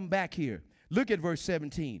 "And come back here." Look at verse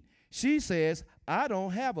 17. She says, "I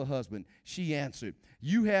don't have a husband." She answered.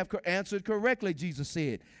 "You have answered correctly," Jesus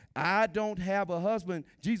said. "I don't have a husband."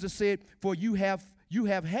 Jesus said, "For you have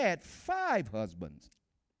had 5 husbands.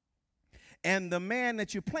 And the man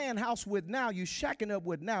that you're playing house with now, you're shacking up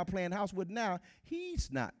with now, playing house with now, he's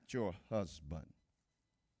not your husband."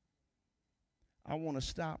 I want to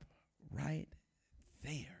stop right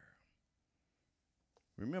there.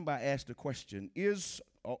 Remember, I asked the question, is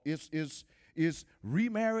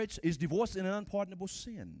remarriage, is divorce an unpardonable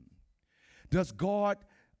sin? Does God,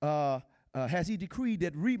 has he decreed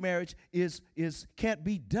that remarriage can't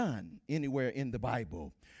be done anywhere in the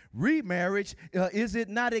Bible? Remarriage, is it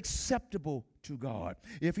not acceptable to God?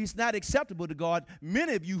 If it's not acceptable to God,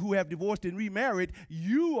 many of you who have divorced and remarried,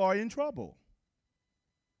 you are in trouble.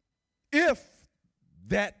 If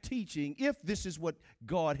that teaching, if this is what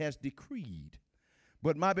God has decreed.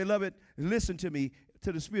 But my beloved, listen to me,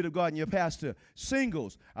 to the Spirit of God and your pastor.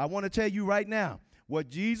 Singles, I want to tell you right now, what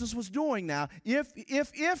Jesus was doing now,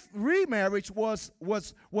 if remarriage was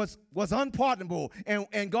unpardonable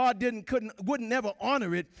and God wouldn't never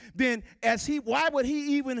honor it, then why would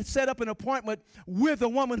he even set up an appointment with a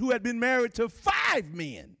woman who had been married to 5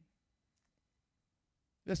 men?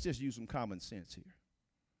 Let's just use some common sense here.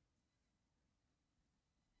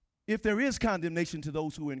 If there is condemnation to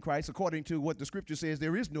those who are in Christ, according to what the scripture says,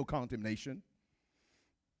 there is no condemnation.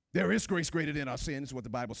 There is grace greater than our sins, what the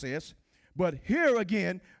Bible says. But here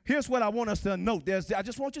again, here's what I want us to note. I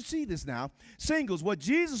just want you to see this now. Singles, what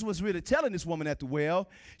Jesus was really telling this woman at the well,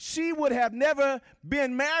 she would have never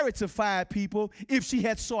been married to 5 people if she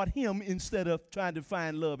had sought him instead of trying to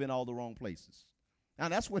find love in all the wrong places. Now,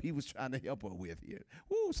 that's what he was trying to help her with here.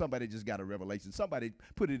 Ooh, somebody just got a revelation. Somebody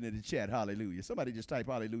put it in the chat, hallelujah. Somebody just type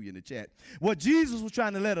hallelujah in the chat. What Jesus was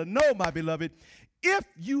trying to let her know, my beloved, if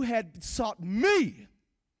you had sought me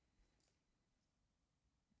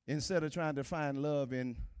instead of trying to find love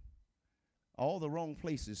in all the wrong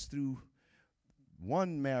places through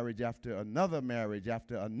one marriage after another marriage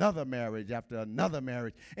after another marriage after another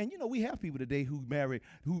marriage. And, you know, we have people today who married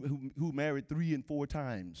 3 and 4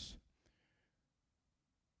 times.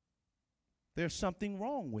 There's something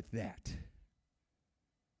wrong with that.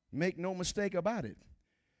 Make no mistake about it.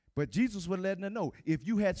 But Jesus was letting her know, if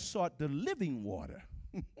you had sought the living water,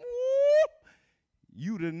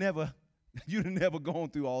 you'd have never gone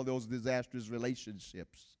through all those disastrous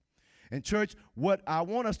relationships. And church, what I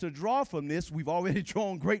want us to draw from this, we've already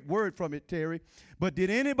drawn great word from it, Terry, but did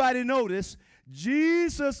anybody notice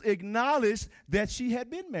Jesus acknowledged that she had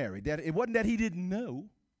been married, that it wasn't that he didn't know.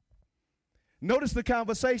 Notice the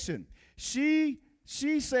conversation. She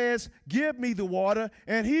says, "Give me the water,"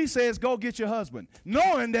 and he says, "Go get your husband,"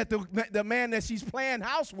 knowing that the man that she's playing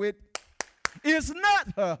house with is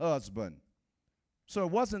not her husband. So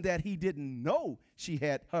it wasn't that he didn't know she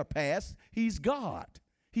had her past. He's God.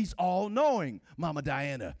 He's all-knowing, Mama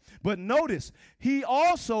Diana. But notice, he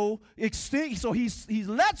also he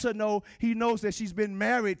lets her know he knows that she's been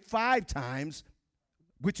married 5 times,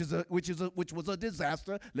 which was a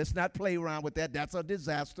disaster. Let's not play around with that. That's a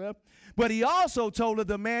disaster. But he also told her,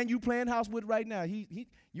 the man you playing house with right now, you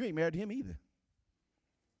ain't married to him either.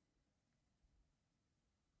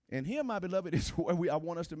 And here, my beloved, is where I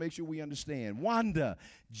want us to make sure we understand. Wanda,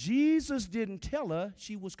 Jesus didn't tell her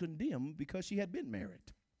she was condemned because she had been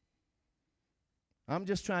married. I'm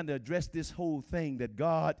just trying to address this whole thing that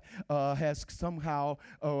God has somehow,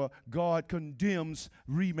 God condemns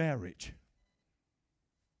remarriage.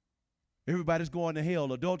 Everybody's going to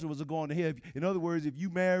hell. Adulterers are going to hell. In other words, if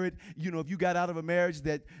you married, if you got out of a marriage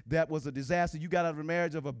that was a disaster, you got out of a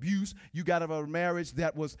marriage of abuse, you got out of a marriage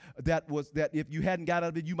that if you hadn't got out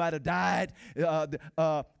of it, you might have died,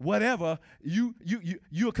 whatever,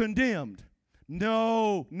 you're condemned.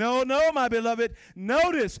 No, my beloved.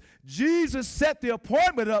 Notice, Jesus set the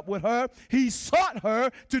appointment up with her. He sought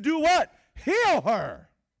her to do what? Heal her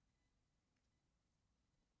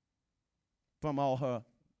from all her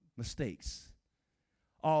mistakes,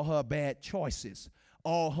 all her bad choices,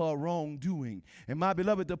 all her wrongdoing. And my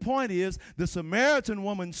beloved, the point is, the Samaritan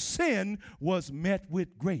woman's sin was met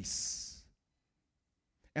with grace.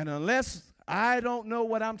 And unless I don't know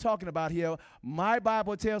what I'm talking about here, my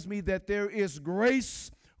Bible tells me that there is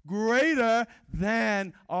grace greater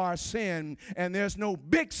than our sin. And there's no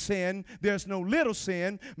big sin, there's no little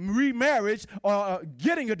sin. Remarriage or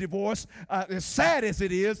getting a divorce, as sad as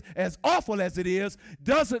it is, as awful as it is,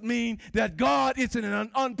 doesn't mean that God is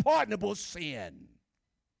an unpardonable sin.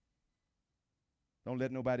 Don't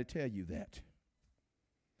let nobody tell you that.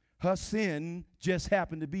 Her sin just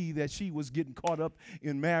happened to be that she was getting caught up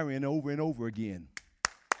in marrying over and over again.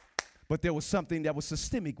 But there was something that was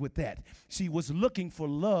systemic with that. She was looking for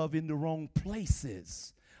love in the wrong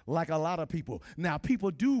places, like a lot of people. Now,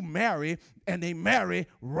 people do marry, and they marry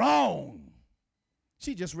wrong.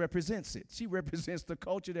 She just represents it. She represents the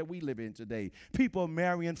culture that we live in today. People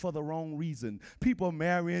marrying for the wrong reason. People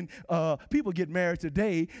get married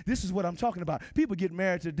today. This is what I'm talking about. People get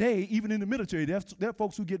married today, even in the military. There are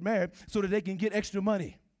folks who get married so that they can get extra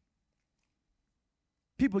money.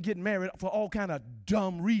 People get married for all kind of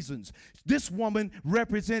dumb reasons. This woman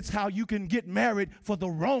represents how you can get married for the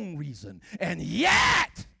wrong reason. And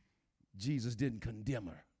yet, Jesus didn't condemn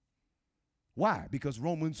her. Why? Because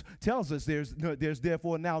Romans tells us there's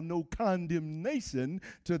therefore now no condemnation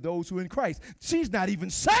to those who are in Christ. She's not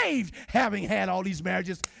even saved, having had all these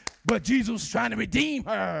marriages, but Jesus was trying to redeem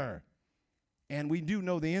her. And we do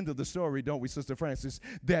know the end of the story, don't we, Sister Francis,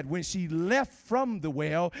 that when she left from the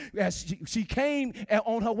well, as she came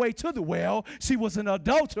on her way to the well, she was an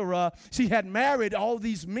adulterer. She had married all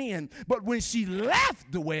these men. But when she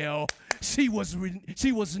left the well, she was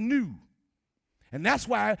new. And that's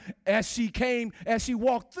why as she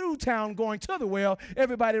walked through town going to the well,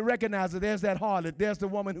 everybody recognized her. There's that harlot. There's the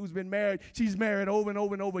woman who's been married. She's married over and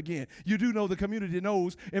over and over again. You do know the community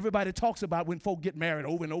knows. Everybody talks about when folk get married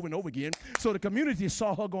over and over and over again. So the community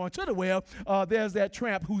saw her going to the well. There's that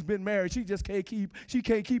tramp who's been married. She just can't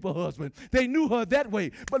keep a husband. They knew her that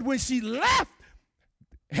way. But when she left,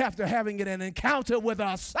 after having an encounter with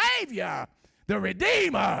our Savior, the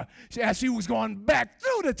Redeemer, as she was going back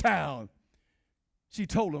through the town, she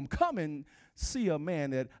told him, come and see a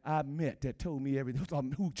man that I met that told me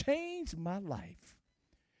everything, who changed my life.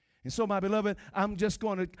 And so, my beloved, I'm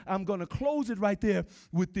going to close it right there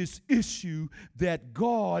with this issue that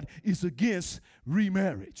God is against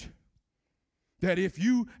remarriage. That if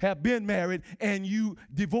you have been married and you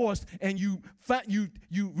divorced and you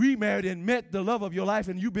remarried and met the love of your life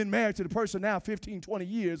and you've been married to the person now 15, 20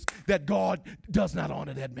 years, that God does not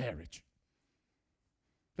honor that marriage.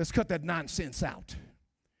 Let's cut that nonsense out.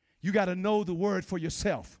 You got to know the word for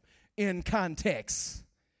yourself in context.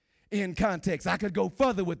 In context. I could go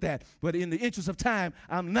further with that, but in the interest of time,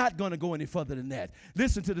 I'm not going to go any further than that.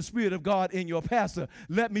 Listen to the Spirit of God in your pastor.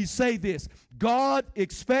 Let me say this. God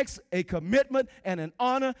expects a commitment and an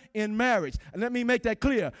honor in marriage. And let me make that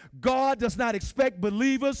clear. God does not expect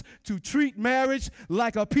believers to treat marriage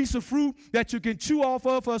like a piece of fruit that you can chew off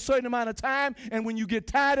of for a certain amount of time, and when you get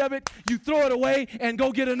tired of it, you throw it away and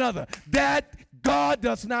go get another. That God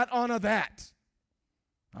does not honor that.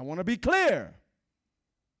 I want to be clear.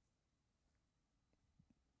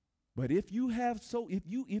 But if you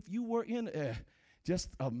were in just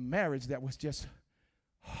a marriage that was just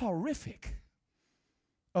horrific,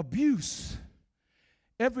 abuse,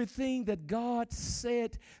 everything that God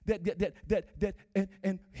said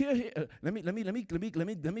and here let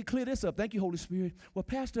me clear this up. Thank you, Holy Spirit. Well,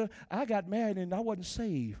 Pastor, I got married and I wasn't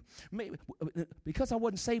saved. Because I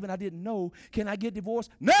wasn't saved and I didn't know, can I get divorced?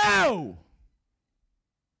 No!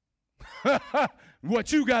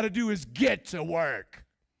 What you got to do is get to work.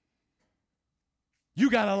 You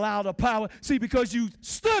got to allow the power. See, because you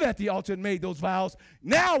stood at the altar and made those vows,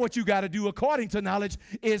 now what you got to do, according to knowledge,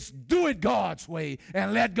 is do it God's way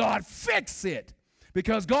and let God fix it.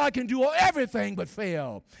 Because God can do everything but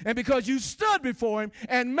fail. And because you stood before him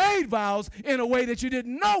and made vows in a way that you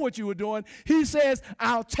didn't know what you were doing, he says,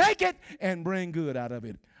 I'll take it and bring good out of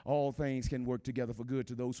it. All things can work together for good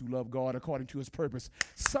to those who love God according to his purpose.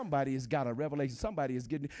 Somebody has got a revelation. Somebody is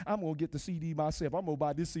getting it. I'm going to get the CD myself. I'm going to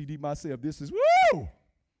buy this CD myself. This is, woo!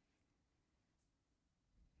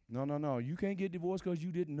 No. You can't get divorced because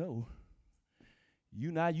you didn't know.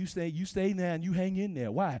 You stay there and you hang in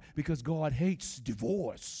there. Why? Because God hates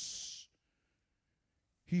divorce.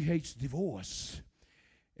 He hates divorce.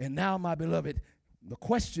 And now, my beloved, the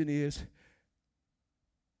question is,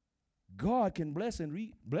 God can bless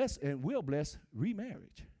and will bless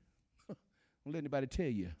remarriage. Don't let anybody tell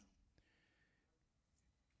you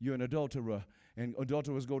you're an adulterer and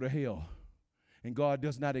adulterers go to hell, and God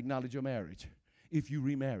does not acknowledge your marriage if you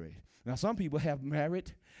remarry. Now, some people have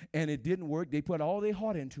married and it didn't work. They put all their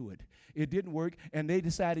heart into it. It didn't work, and they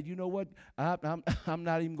decided, you know what, I'm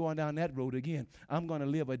not even going down that road again. I'm going to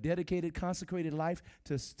live a dedicated, consecrated life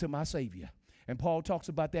to my Savior. And Paul talks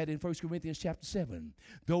about that in 1 Corinthians chapter 7.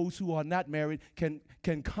 Those who are not married can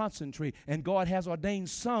concentrate. And God has ordained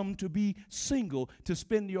some to be single, to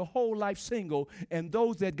spend your whole life single. And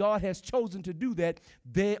those that God has chosen to do that,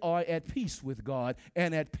 they are at peace with God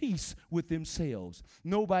and at peace with themselves.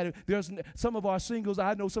 There's some of our singles,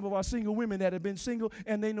 I know some of our single women that have been single,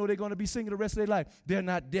 and they know they're going to be single the rest of their life. They're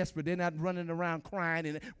not desperate. They're not running around crying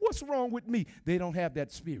and, what's wrong with me? They don't have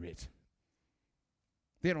that spirit.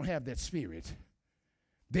 They don't have that spirit.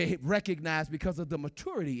 They recognize because of the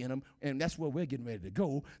maturity in them, and that's where we're getting ready to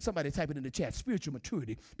go. Somebody type it in the chat, spiritual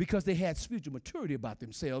maturity. Because they had spiritual maturity about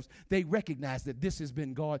themselves, they recognize that this has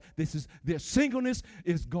been God. Their singleness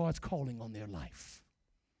is God's calling on their life.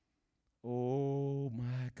 Oh,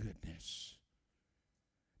 my goodness.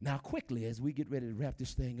 Now, quickly, as we get ready to wrap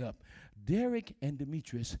this thing up, Derek and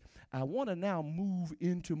Demetrius, I want to now move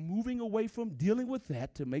into moving away from dealing with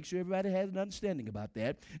that to make sure everybody has an understanding about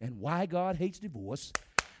that and why God hates divorce.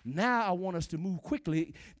 Now I want us to move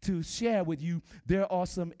quickly to share with you there are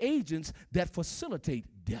some agents that facilitate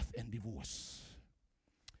death and divorce.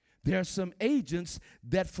 There are some agents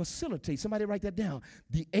that facilitate, somebody write that down,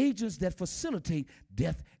 the agents that facilitate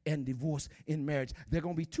death and divorce in marriage. There are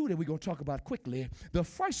going to be two that we're going to talk about quickly. The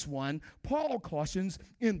first one, Paul cautions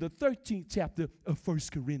in the 13th chapter of 1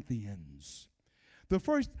 Corinthians. The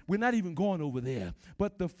first, we're not even going over there,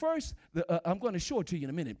 but the first, I'm going to show it to you in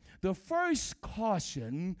a minute. The first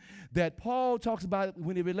caution that Paul talks about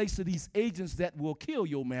when it relates to these agents that will kill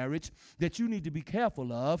your marriage, that you need to be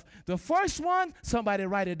careful of, the first one, somebody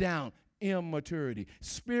write it down, immaturity.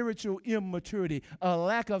 Spiritual immaturity. A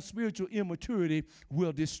lack of spiritual immaturity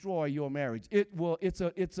will destroy your marriage.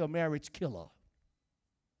 It's a marriage killer.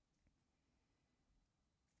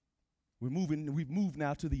 We've moved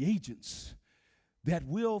now to the agents that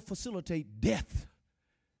will facilitate death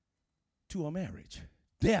to a marriage,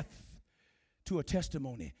 death to a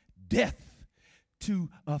testimony, death to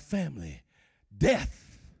a family,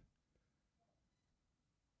 death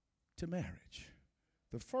to marriage.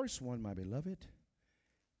 The first one, my beloved,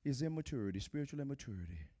 is immaturity, spiritual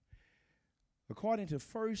immaturity. According to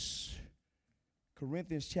 1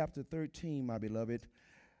 Corinthians chapter 13, my beloved,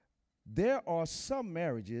 there are some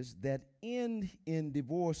marriages that end in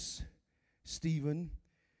divorce, Stephen,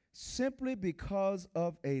 simply because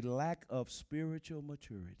of a lack of spiritual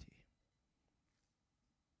maturity.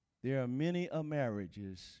 There are many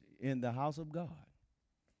marriages in the house of God.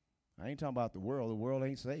 I ain't talking about the world. The world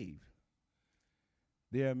ain't saved.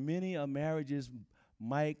 There are many marriages,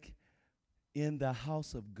 Mike, in the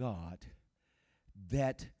house of God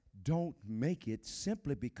that don't make it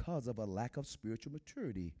simply because of a lack of spiritual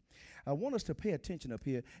maturity. I want us to pay attention up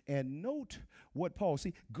here and note what Paul,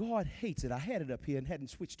 see, God hates it. I had it up here and hadn't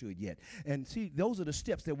switched to it yet. And see, those are the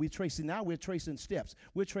steps that we're tracing. Now we're tracing steps.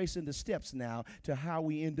 We're tracing the steps now to how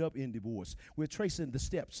we end up in divorce. We're tracing the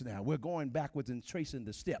steps now. We're going backwards and tracing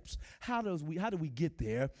the steps. How do we get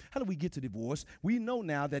there? How do we get to divorce? We know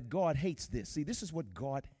now that God hates this. See, this is what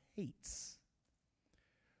God hates.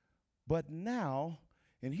 But now,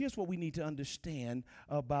 and here's what we need to understand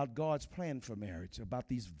about God's plan for marriage, about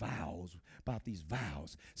these vows.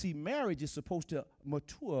 See, marriage is supposed to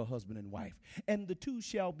mature a husband and wife, and the two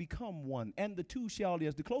shall become one, and the two shall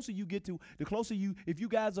live. The closer you get to, if you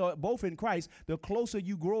guys are both in Christ, the closer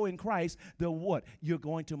you grow in Christ, the what? You're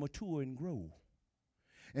going to mature and grow.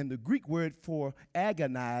 And the Greek word for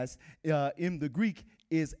agonize in the Greek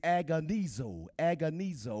is agonizo.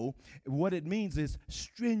 Agonizo. What it means is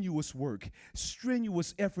strenuous work,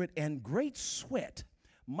 strenuous effort, and great sweat.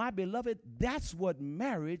 My beloved, that's what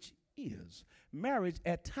marriage is. Marriage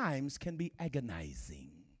at times can be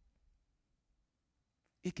agonizing.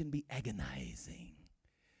 It can be agonizing.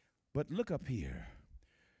 But look up here.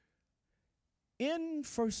 In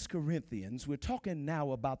 1 Corinthians, we're talking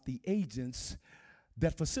now about the agents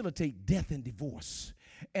that facilitate death and divorce.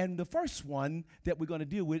 And the first one that we're going to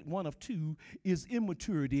deal with, one of two, is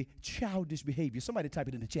immaturity, childish behavior. Somebody type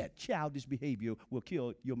it in the chat. Childish behavior will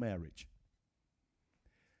kill your marriage.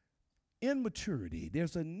 Immaturity,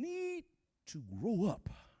 there's a need to grow up.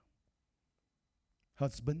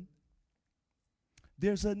 Husband,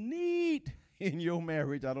 there's a need in your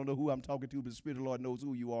marriage. I don't know who I'm talking to, but the Spirit of the Lord knows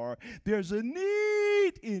who you are. There's a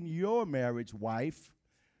need in your marriage, wife,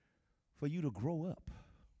 for you to grow up.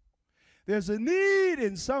 There's a need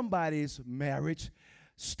in somebody's marriage.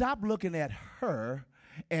 Stop looking at her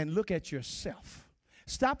and look at yourself.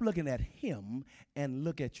 Stop looking at him and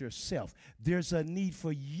look at yourself. There's a need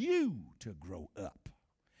for you to grow up.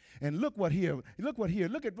 And look at 1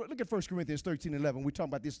 Corinthians 13:11. We're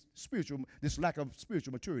talking about this lack of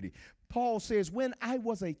spiritual maturity. Paul says, when I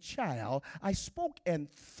was a child, I spoke and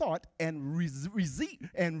thought and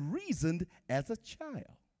reasoned as a child.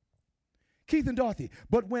 Keith and Dorothy,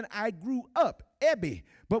 but when I grew up, Ebby,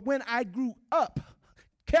 but when I grew up,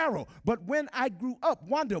 Carol, but when I grew up,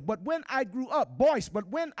 Wanda, but when I grew up, Boyce, but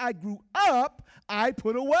when I grew up, I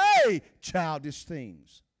put away childish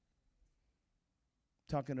things.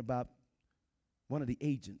 Talking about one of the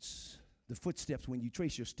agents, the footsteps, when you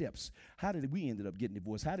trace your steps. How did we ended up getting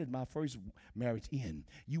divorced? How did my first marriage end?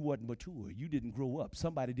 You wasn't mature. You didn't grow up.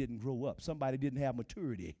 Somebody didn't grow up. Somebody didn't have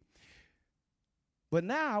maturity. But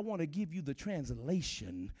now I want to give you the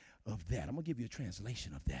translation of that. I'm going to give you a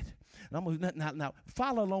translation of that. And I'm going to now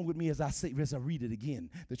follow along with me as I read it again.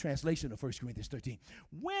 The translation of 1 Corinthians 13.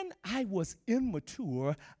 When I was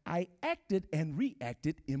immature, I acted and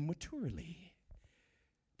reacted immaturely.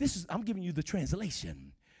 I'm giving you the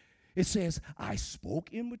translation. It says, I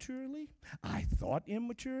spoke immaturely, I thought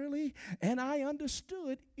immaturely, and I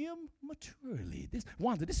understood immaturely.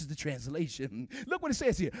 Wanda, this is the translation. Look what it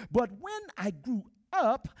says here. But when I grew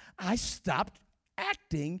up, I stopped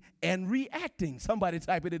acting and reacting. Somebody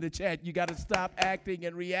type it in the chat. You got to stop acting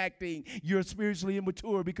and reacting. You're spiritually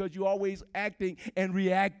immature because you're always acting and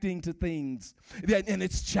reacting to things. And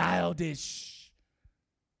it's childish.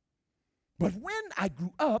 But when I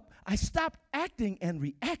grew up, I stopped acting and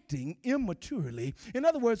reacting immaturely. In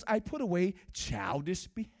other words, I put away childish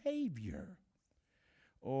behavior.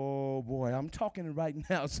 Oh, boy, I'm talking right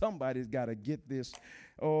now. Somebody's got to get this.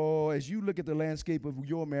 Oh, as you look at the landscape of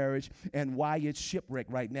your marriage and why it's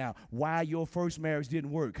shipwrecked right now, why your first marriage didn't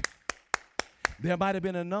work. There might have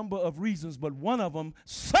been a number of reasons, but one of them,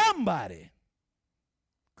 somebody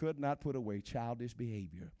could not put away childish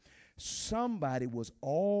behavior. Somebody was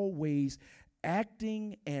always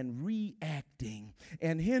acting and reacting.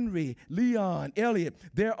 And Henry, Leon, Elliot,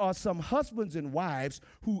 there are some husbands and wives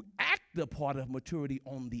who act the part of maturity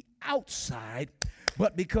on the outside,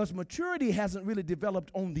 but because maturity hasn't really developed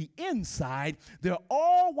on the inside, they're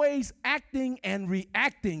always acting and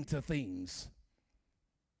reacting to things.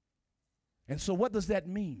 And so what does that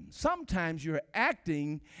mean? Sometimes you're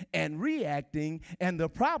acting and reacting, and the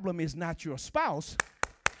problem is not your spouse.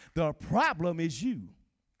 The problem is you.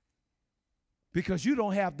 Because you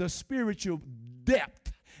don't have the spiritual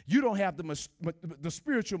depth. You don't have the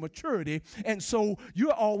spiritual maturity. And so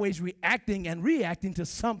you're always reacting and reacting to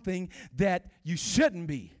something that you shouldn't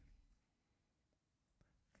be.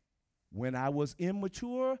 When I was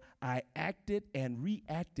immature, I acted and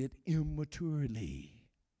reacted immaturely.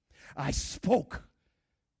 I spoke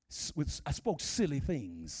silly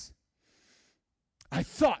things. I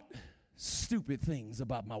thought stupid things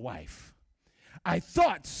about my wife. I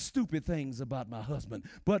thought stupid things about my husband.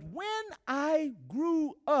 But when I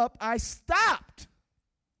grew up, I stopped.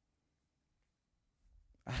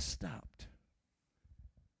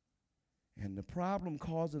 And the problem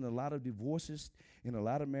causing a lot of divorces in a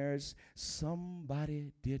lot of marriages,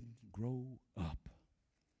 somebody didn't grow up.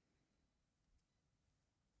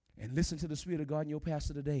 And listen to the Spirit of God in your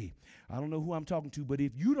pastor today. I don't know who I'm talking to, but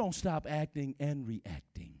if you don't stop acting and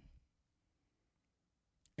reacting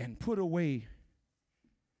and put away,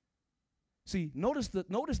 notice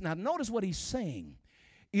what he's saying.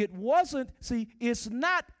 It's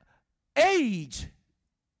not age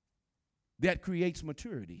that creates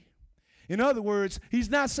maturity. In other words, he's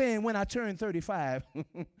not saying when I turned 35,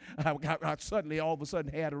 I suddenly all of a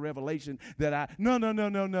sudden had a revelation that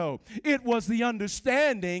no. It was the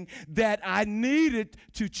understanding that I needed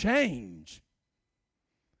to change.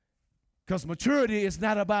 Because maturity is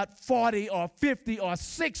not about 40 or 50 or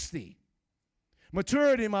 60.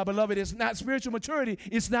 Maturity, my beloved, is not spiritual maturity.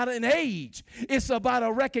 It's not an age. It's about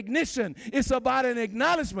a recognition. It's about an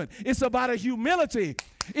acknowledgement. It's about a humility.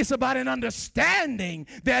 It's about an understanding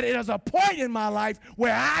that there's a point in my life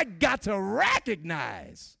where I got to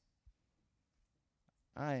recognize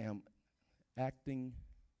I am acting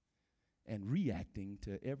and reacting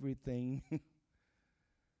to everything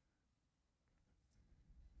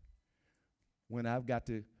when I've got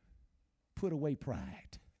to put away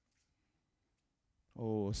pride.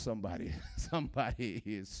 Oh, somebody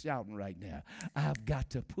is shouting right now. I've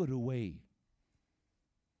got to put away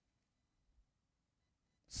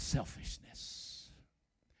selfishness.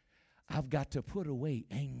 I've got to put away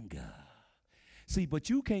anger. See, but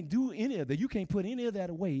you can't do any of that. You can't put any of that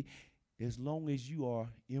away as long as you are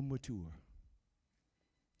immature.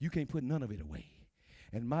 You can't put none of it away.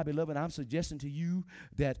 And my beloved, I'm suggesting to you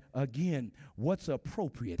that, again, what's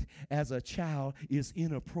appropriate as a child is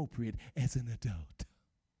inappropriate as an adult.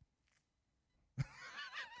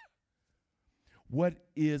 What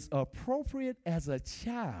is appropriate as a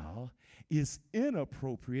child is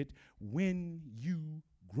inappropriate when you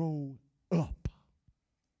grow up.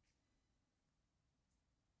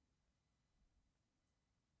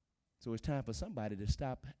 So it's time for somebody to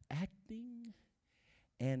stop acting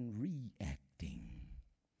and reacting.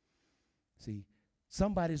 See,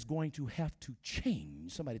 somebody's going to have to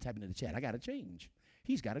change. Somebody type into the chat, I got to change.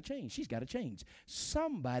 He's got to change. She's got to change.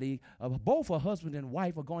 Somebody, both a husband and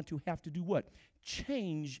wife are going to have to do what?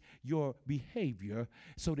 Change your behavior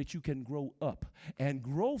so that you can grow up. And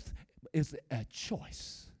growth is a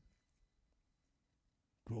choice.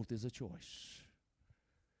 Growth is a choice.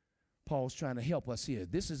 Paul's trying to help us here.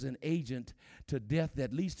 This is an agent to death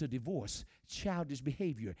that leads to divorce, childish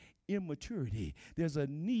behavior, immaturity. There's a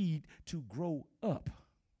need to grow up.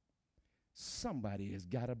 Somebody has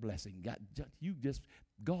got a blessing.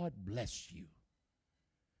 God bless you.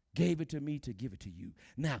 Gave it to me to give it to you.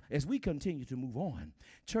 Now, as we continue to move on,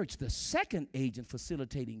 church, the second agent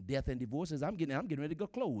facilitating death and divorce is, I'm getting ready to go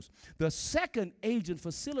close. The second agent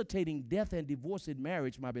facilitating death and divorce in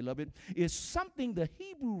marriage, my beloved, is something the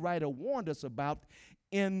Hebrew writer warned us about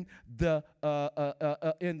in the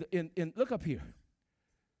look up here.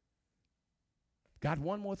 Got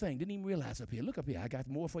one more thing. Didn't even realize up here. Look up here. I got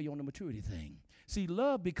more for you on the maturity thing. See,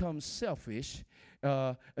 love becomes selfish.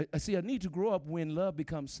 A need to grow up when love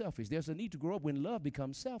becomes selfish. There's a need to grow up when love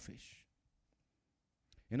becomes selfish.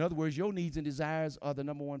 In other words, your needs and desires are the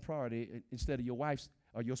number one priority instead of your wife's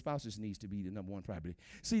or your spouse's needs to be the number one priority.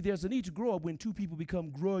 See, there's a need to grow up when two people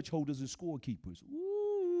become grudge holders and scorekeepers.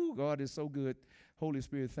 Ooh, God is so good. Holy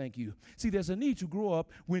Spirit, thank you. See, there's a need to grow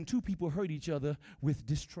up when two people hurt each other with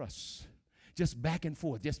distrust. Just back and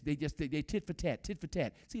forth. They tit for tat, tit for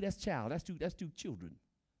tat. See, that's child. That's two children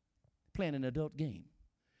playing an adult game.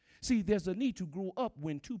 See, there's a need to grow up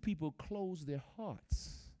when two people close their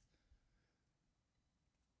hearts.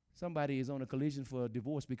 Somebody is on a collision for a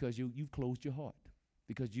divorce because you've closed your heart.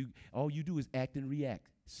 Because all you do is act and react.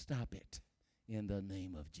 Stop it in the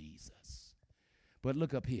name of Jesus. But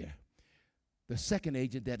look up here. The second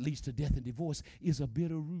agent that leads to death and divorce is a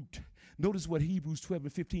bitter root. Notice what Hebrews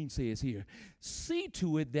 12:15 says here. See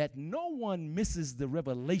to it that no one misses the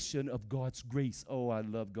revelation of God's grace. Oh, I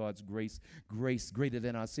love God's grace. Grace greater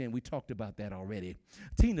than our sin. We talked about that already.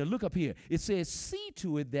 Tina, look up here. It says, see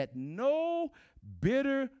to it that no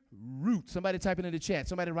bitter root. Somebody type it in the chat.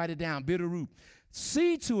 Somebody write it down. Bitter root.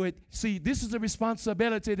 See to it. See, this is a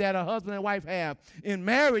responsibility that a husband and wife have. In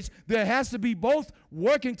marriage, there has to be both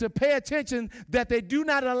working to pay attention that they do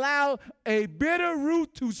not allow a bitter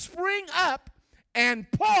root to spring up and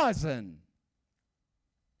poison.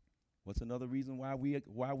 What's another reason why we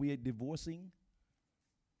are divorcing?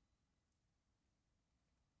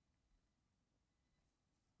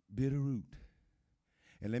 Bitter root.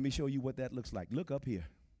 And let me show you what that looks like. Look up here.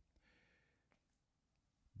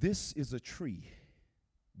 This is a tree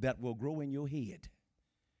that will grow in your head,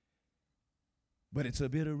 but it's a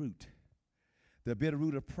bitter root. The bitter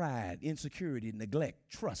root of pride, insecurity, neglect,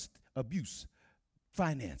 trust, abuse,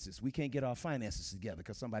 finances. We can't get our finances together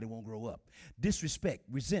because somebody won't grow up. Disrespect,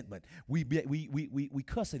 resentment. We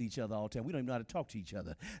cuss at each other all the time. We don't even know how to talk to each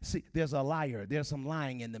other. See, there's a liar. There's some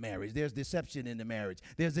lying in the marriage. There's deception in the marriage.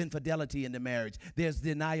 There's infidelity in the marriage. There's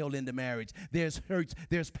denial in the marriage. There's hurts.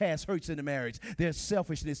 There's past hurts in the marriage. There's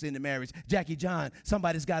selfishness in the marriage. Jackie John,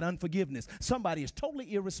 somebody's got unforgiveness. Somebody is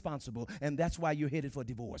totally irresponsible, and that's why you're headed for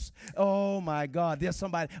divorce. Oh, my God. There's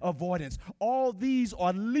somebody, avoidance. All these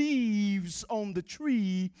are leaves on the tree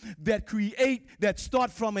that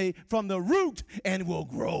start from the root and will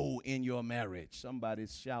grow in your marriage. Somebody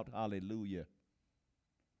shout hallelujah.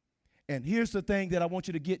 And here's the thing that I want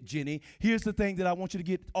you to get, Jenny. Here's the thing that I want you to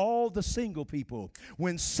get, all the single people.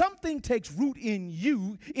 When something takes root in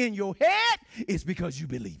you, in your head, it's because you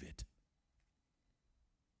believe it.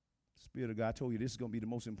 Spirit of God told you this is going to be the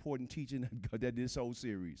most important teaching that this whole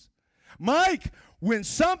series. Mike, when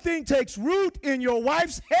something takes root in your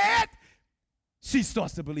wife's head, she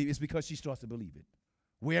starts to believe it. It's because she starts to believe it,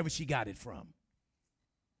 wherever she got it from.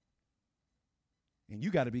 And you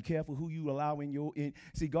got to be careful who you allow in your.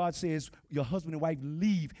 See, God says your husband and wife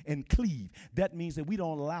leave and cleave. That means that we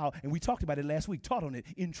don't allow, and we talked about it last week, taught on it,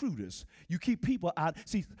 intruders. You keep people out.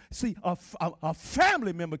 See, a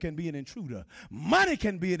family member can be an intruder. Money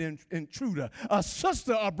can be an intruder. A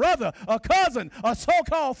sister, a brother, a cousin, a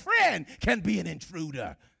so-called friend can be an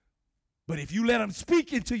intruder. But if you let them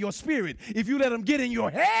speak into your spirit, if you let them get in your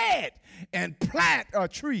head and plant a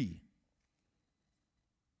tree,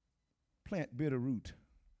 plant bitter root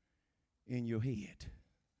in your head.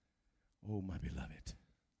 Oh, my beloved.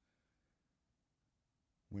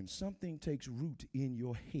 When something takes root in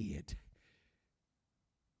your head,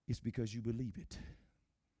 it's because you believe it.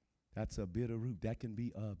 That's a bitter root. That can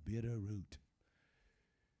be a bitter root.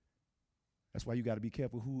 That's why you got to be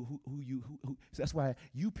careful who. That's why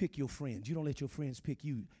you pick your friends. You don't let your friends pick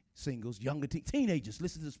you. Singles, younger teenagers,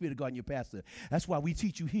 listen to the Spirit of God and your pastor. That's why we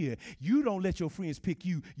teach you here. You don't let your friends pick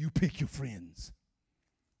you. You pick your friends.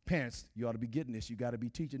 Parents, you ought to be getting this. You got to be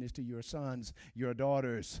teaching this to your sons, your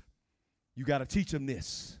daughters. You got to teach them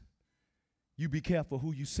this. You be careful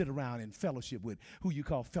who you sit around and fellowship with, who you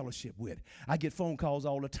call fellowship with. I get phone calls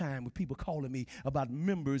all the time with people calling me about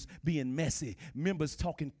members being messy, members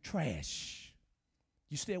talking trash.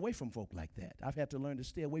 You stay away from folk like that. I've had to learn to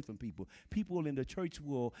stay away from people. People in the church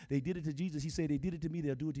will, they did it to Jesus. He said, they did it to me,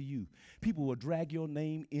 they'll do it to you. People will drag your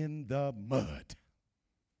name in the mud.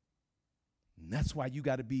 And that's why you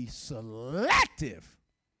got to be selective.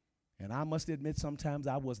 And I must admit, sometimes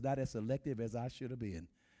I was not as selective as I should have been.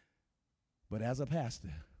 But as a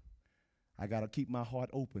pastor, I got to keep my heart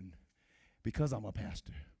open because I'm a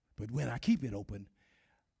pastor. But when I keep it open,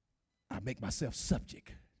 I make myself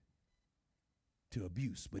subject to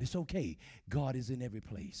abuse. But it's okay. God is in every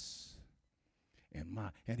place.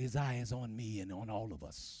 And his eye is on me and on all of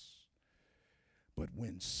us. But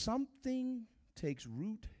when something takes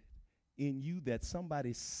root in you that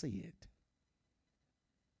somebody said,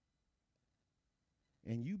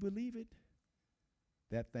 and you believe it,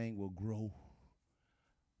 that thing will grow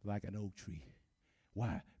like an oak tree.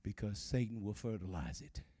 Why? Because Satan will fertilize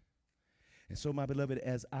it. And so, my beloved,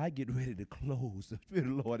 as I get ready to close, the Spirit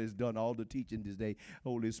of the Lord has done all the teaching this day.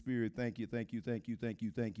 Holy Spirit, thank you, thank you, thank you, thank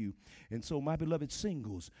you, thank you. And so, my beloved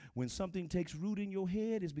singles, when something takes root in your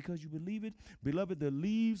head, it's because you believe it. Beloved, the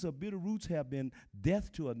leaves of bitter roots have been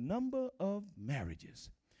death to a number of marriages.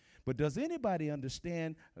 But does anybody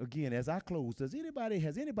understand, again, as I close, has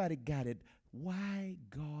anybody got it, why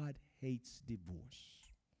God hates divorce?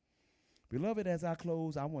 Beloved, as I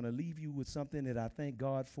close, I want to leave you with something that I thank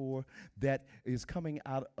God for that is coming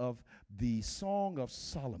out of the Song of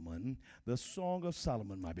Solomon,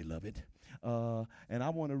 my beloved. And I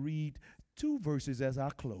want to read 2 verses as I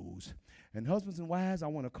close. And husbands and wives, I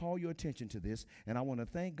want to call your attention to this, and I want to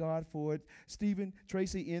thank God for it. Stephen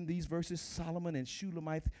Tracy, in these verses, Solomon and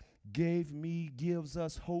Shulamite gives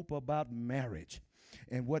us hope about marriage.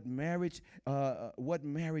 And what marriage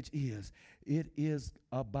is, it is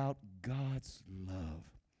about God's love.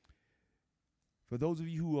 For those of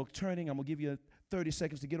you who are turning, I'm going to give you 30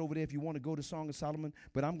 seconds to get over there if you want to go to Song of Solomon,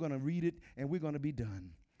 but I'm going to read it and we're going to be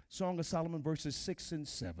done. Song of Solomon, verses 6 and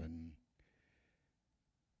 7.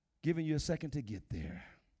 Giving you a second to get there.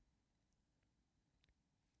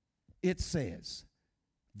 It says,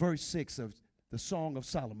 verse 6 of the Song of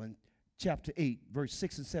Solomon, chapter 8, verse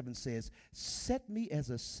 6 and 7 says, set me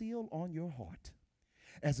as a seal on your heart,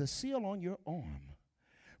 as a seal on your arm.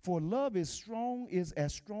 For love is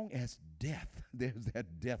as strong as death. There's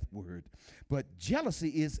that death word. But jealousy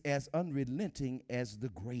is as unrelenting as the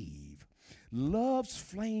grave. Love's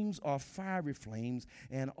flames are fiery flames,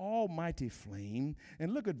 an almighty flame.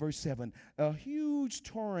 And look at verse 7. A huge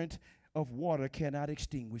torrent of water cannot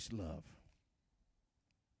extinguish love.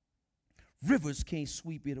 Rivers can't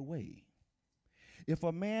sweep it away. If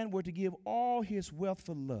a man were to give all his wealth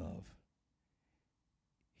for love,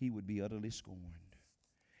 he would be utterly scorned.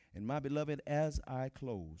 And my beloved, as I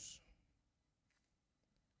close,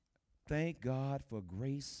 thank God for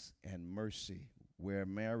grace and mercy where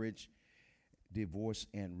marriage, divorce,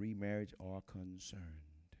 and remarriage are concerned.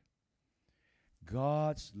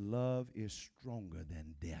 God's love is stronger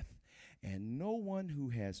than death. And no one who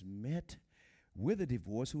has met with a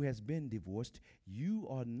divorce, who has been divorced, you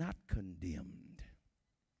are not condemned.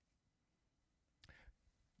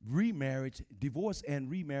 remarriage, divorce and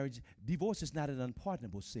remarriage, divorce is not an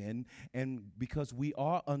unpardonable sin. And because we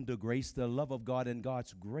are under grace, the love of God and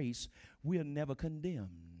God's grace, we are never condemned.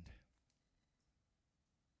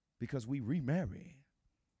 Because we remarry.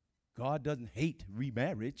 God doesn't hate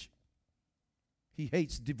remarriage. He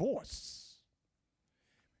hates divorce.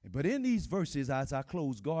 But in these verses, as I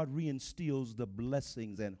close, God reinstills the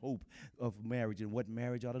blessings and hope of marriage and what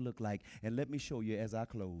marriage ought to look like. And let me show you as I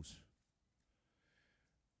close.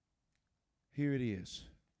 Here it is.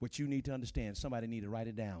 What you need to understand. Somebody need to write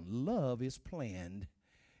it down. Love is planned.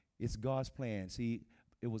 It's God's plan. See,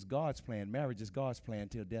 it was God's plan. Marriage is God's plan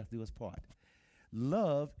till death do us part.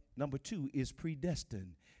 Love, number 2, is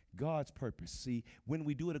predestined. God's purpose. See, when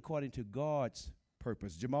we do it according to God's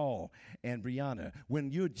purpose, Jamal and Brianna,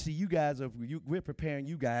 when you see you guys we're preparing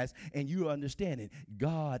you guys and you're understanding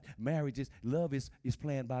God, love is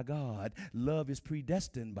planned by God. Love is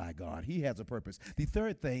predestined by God. He has a purpose. The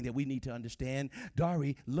third thing that we need to understand,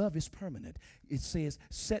 Dari, love is permanent. It says,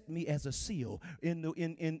 set me as a seal.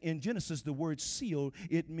 In Genesis, the word seal,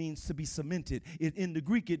 it means to be cemented. In the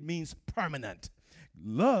Greek, it means permanent.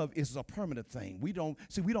 Love is a permanent thing. We don't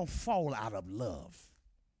fall out of love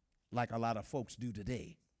like a lot of folks do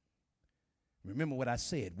today. Remember what I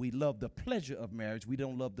said. We love the pleasure of marriage. We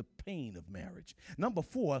don't love the pain of marriage. Number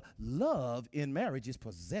 4, love in marriage is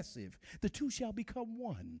possessive. The two shall become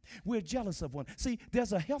one. We're jealous of one. See,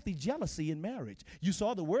 there's a healthy jealousy in marriage. You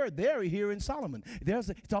saw the word there here in Solomon. He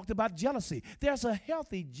talked about jealousy. There's a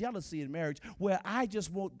healthy jealousy in marriage where I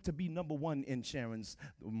just want to be number one in Sharon's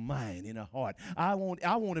mind, in her heart. I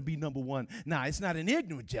want to be number one. Now, it's not an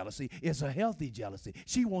ignorant jealousy. It's a healthy jealousy.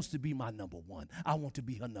 She wants to be my number one. I want to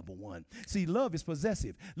be her number one. See, love is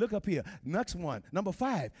possessive. Look up here. Next one. Number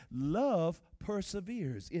 5. Love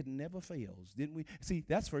perseveres. It never fails. Didn't we? See,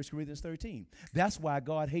 that's 1 Corinthians 13. That's why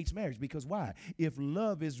God hates marriage. Because why? If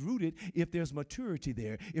love is rooted, if there's maturity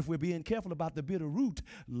there, if we're being careful about the bitter root,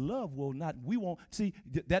 love will not, we won't, see,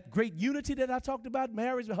 that great unity that I talked about,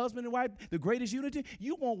 marriage, husband and wife, the greatest unity,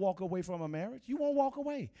 you won't walk away from a marriage. You won't walk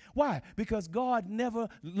away. Why? Because love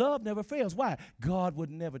never fails. Why? God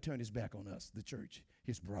would never turn his back on us, the church,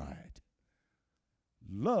 his bride.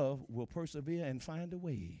 Love will persevere and find a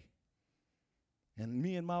way. And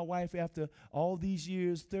me and my wife, after all these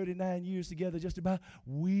years, 39 years together, just about,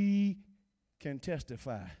 we can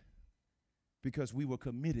testify because we were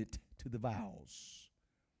committed to the vows.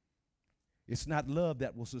 It's not love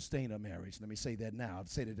that will sustain a marriage. Let me say that now. I've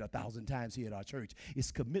said it 1,000 times here at our church.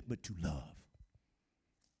 It's commitment to love.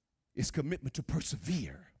 It's commitment to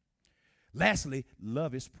persevere. Lastly,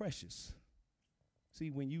 love is precious. See,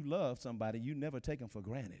 when you love somebody, you never take them for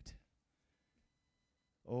granted.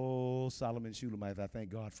 Oh, Solomon Shulamite, I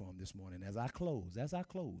thank God for him this morning. As I close,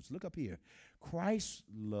 look up here. Christ's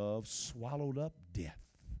love swallowed up death,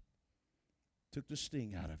 took the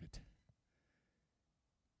sting out of it.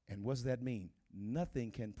 And what does that mean?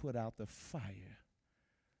 Nothing can put out the fire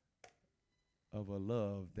of a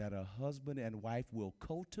love that a husband and wife will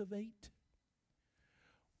cultivate,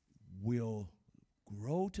 will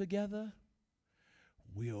grow together,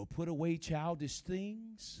 will put away childish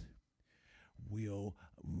things, will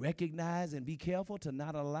recognize and be careful to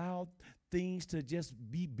not allow things to just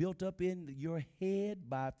be built up in your head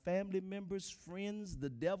by family members, friends, the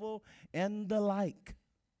devil, and the like.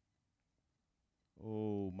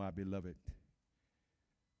 Oh, my beloved.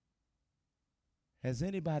 Has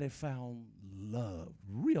anybody found love,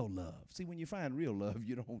 real love? See, when you find real love,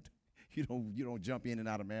 you don't jump in and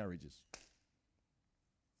out of marriages.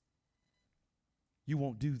 You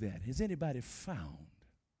won't do that. Has anybody found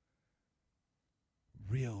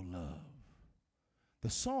real love? The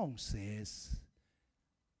song says,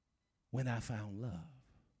 when I found love.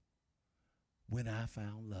 When I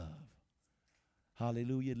found love.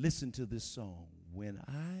 Hallelujah. Listen to this song. When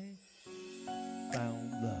I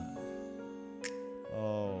found love.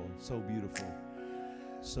 Oh, so beautiful.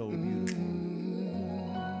 So beautiful.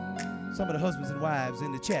 Some of the husbands and wives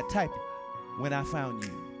in the chat, type it. When I found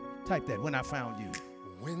you. Type that, when I found you.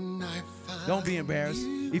 When I found Don't be embarrassed.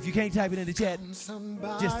 If you can't type it in the chat,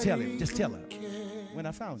 just tell him. Just tell her. When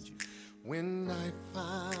I found you. When I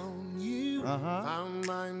found you, found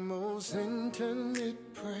my most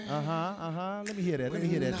intimate prayer. Let me hear that. Let me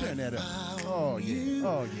hear that. Turn that up. Oh, yeah.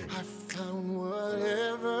 Oh, yeah. I found what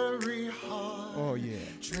every heart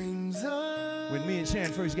dreams of. When me and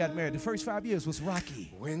Sharon first got married, the first 5 years was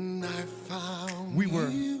rocky. When I found we were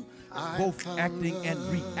you, both acting and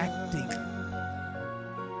reacting.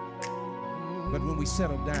 But when we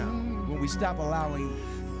settled down, when we stopped allowing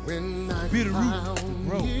bitter root to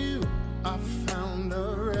grow, I found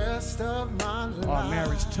the rest of my life. Our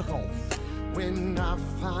marriage took off. When I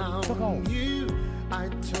found you, I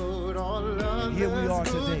told all others and here we are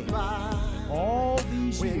today. goodbye. All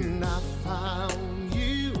these years. When I found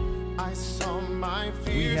you, I saw my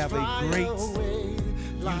fears We have a fly great away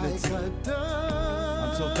like unity. a dove.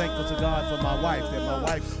 I'm so thankful to God for my wife, that my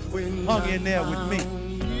wife hung in there with me.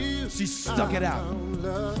 She stuck it out.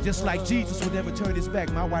 Just like Jesus would never turn his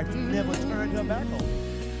back, my wife never turned her back on me.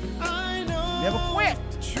 I know Never quit.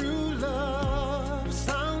 true love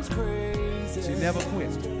sounds crazy. She never quit.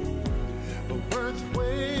 But worth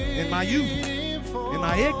waiting In my youth, for. in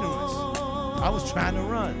my ignorance, I was trying to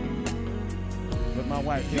run. But my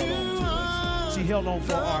wife held on to us. She held on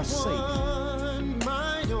for our sake.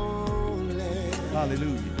 My only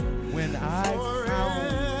Hallelujah. When I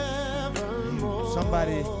found you,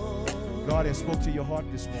 somebody, God has spoke to your heart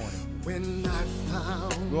this morning. when I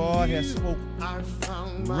found God you, has spoke I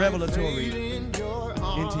found my revelatory fate in your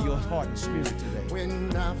arms. into your heart and spirit today.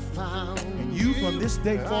 When I found And you, from this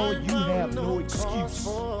day forward, you have no cause excuse.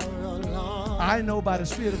 for alarm. I know by the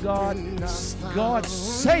Spirit of God, God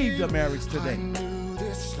saved the marriage I today. knew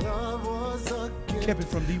this love was a gift Kept it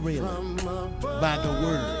from derailing from above. by the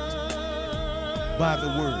word. By the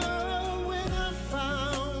word. When I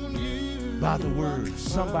found you, By the word.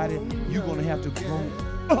 Somebody, you're going to have to grow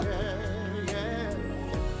up.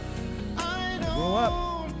 I know Grow up.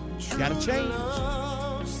 true Gotta change.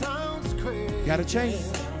 love sounds crazy, Gotta change.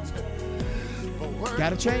 but worth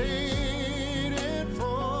Gotta change. waiting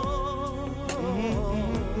for.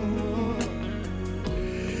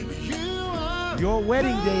 You are Your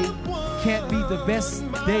wedding day can't be the best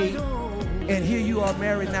day. And here you are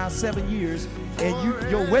married now 7 years, and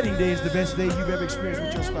your wedding day is the best day you've ever experienced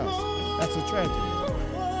with your spouse. That's a tragedy.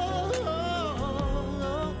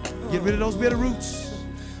 Get rid of those bitter roots.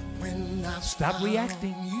 when I Stop found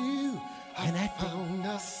reacting you, and I acting. found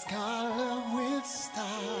a scholar with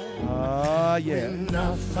style. Ah, yeah. When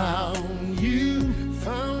I found you,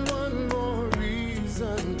 found one more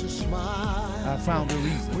reason to smile. I found a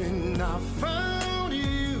reason. When I found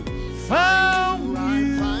you, Found I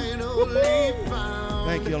you. finally found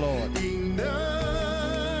Thank you, Lord. enough.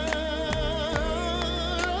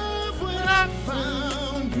 When I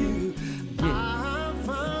found you, Yeah. I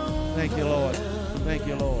found Thank you, Lord. Thank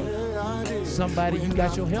you, Lord. Somebody, you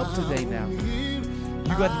got your help today now.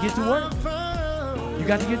 You got to get to work. You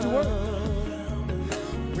got to get to work.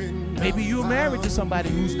 Maybe you're married to somebody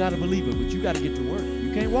who's not a believer, but you got to get to work.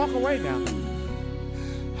 You can't walk away now.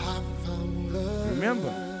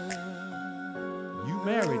 Remember, you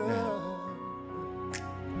married now.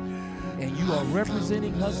 And you are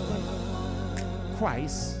representing husband,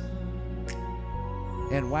 Christ,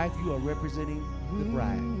 and wife, you are representing the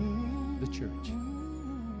bride, the church.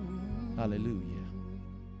 Hallelujah.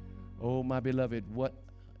 Oh, my beloved, what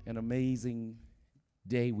an amazing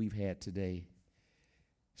day we've had today.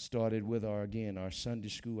 Started with our Sunday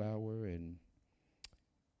school hour and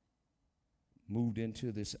moved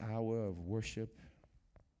into this hour of worship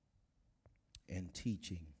and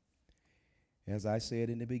teaching. As I said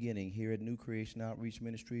in the beginning, here at New Creation Outreach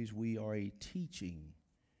Ministries, we are a teaching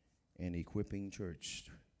and equipping church.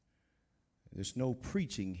 There's no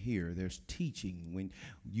preaching here. There's teaching. When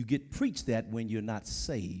you get preached that when you're not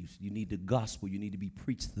saved, you need the gospel. You need to be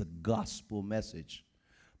preached the gospel message.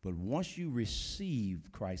 But once you receive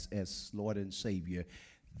Christ as Lord and Savior,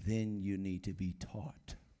 then you need to be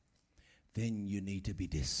taught. Then you need to be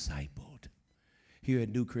discipled. Here at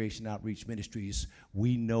New Creation Outreach Ministries,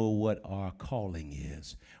 we know what our calling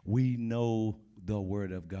is. We know the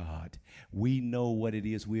Word of God. We know what it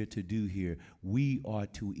is we're to do here. We are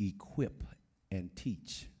to equip and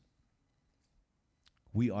teach.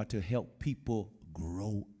 We are to help people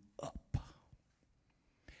grow up.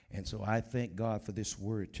 And so I thank God for this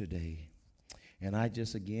word today. And I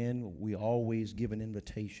just, again, we always give an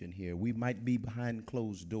invitation here. We might be behind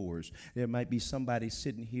closed doors. There might be somebody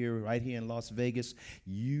sitting here, right here in Las Vegas.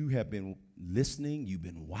 You have been listening, you've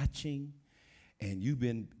been watching, and you've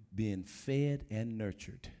been being fed and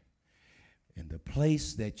nurtured. And the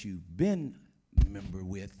place that you've been a member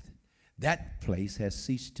with, that place has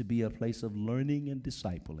ceased to be a place of learning and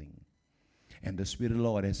discipling. And the Spirit of the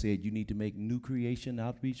Lord has said you need to make New Creation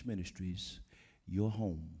Outreach Ministries your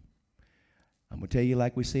home. I'm going to tell you,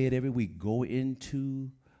 like we say it every week, go into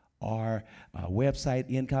our website,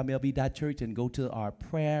 ncomlb.church, and go to our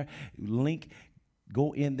prayer link.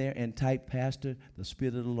 Go in there and type, Pastor, the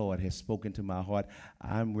Spirit of the Lord has spoken to my heart.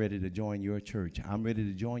 I'm ready to join your church. I'm ready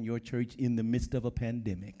to join your church in the midst of a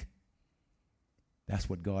pandemic. That's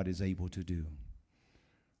what God is able to do.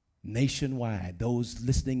 Nationwide, those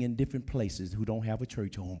listening in different places who don't have a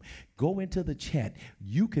church home, go into the chat.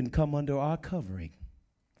 You can come under our covering.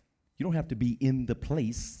 You don't have to be in the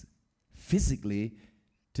place physically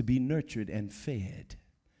to be nurtured and fed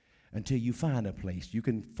until you find a place. You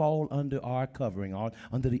can fall under our covering,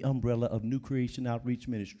 under the umbrella of New Creation Outreach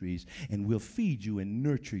Ministries, and we'll feed you and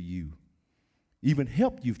nurture you, even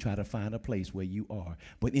help you try to find a place where you are.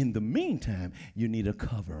 But in the meantime, you need a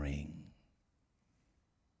covering.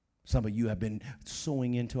 Some of you have been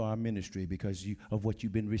sowing into our ministry because of what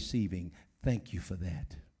you've been receiving. Thank you for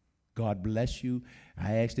that. God bless you.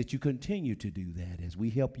 I ask that you continue to do that. As we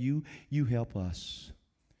help you, you help us.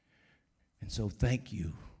 And so thank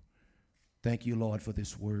you. Thank you, Lord, for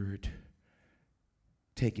this word.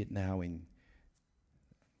 Take it now, and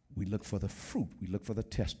we look for the fruit. We look for the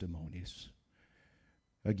testimonies.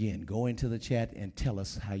 Again, go into the chat and tell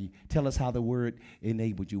us how the word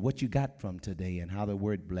enabled you, what you got from today, and how the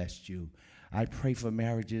word blessed you. I pray for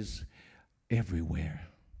marriages everywhere,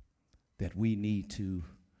 that we need to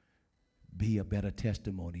be a better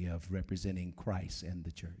testimony of representing Christ and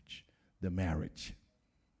the church, the marriage,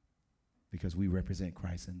 because we represent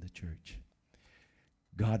Christ and the church.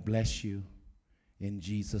 God bless you in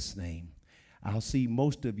Jesus' name. I'll see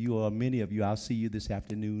most of you, or many of you, I'll see you this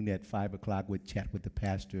afternoon at 5 o'clock with Chat with the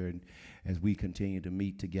Pastor, and as we continue to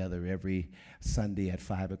meet together every Sunday at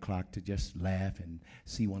 5 o'clock to just laugh and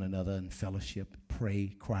see one another and fellowship,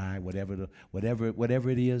 pray, cry, whatever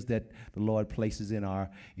it is that the Lord places in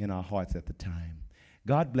our hearts at the time.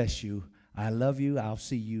 God bless you. I love you. I'll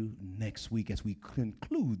see you next week as we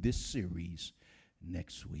conclude this series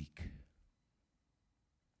next week.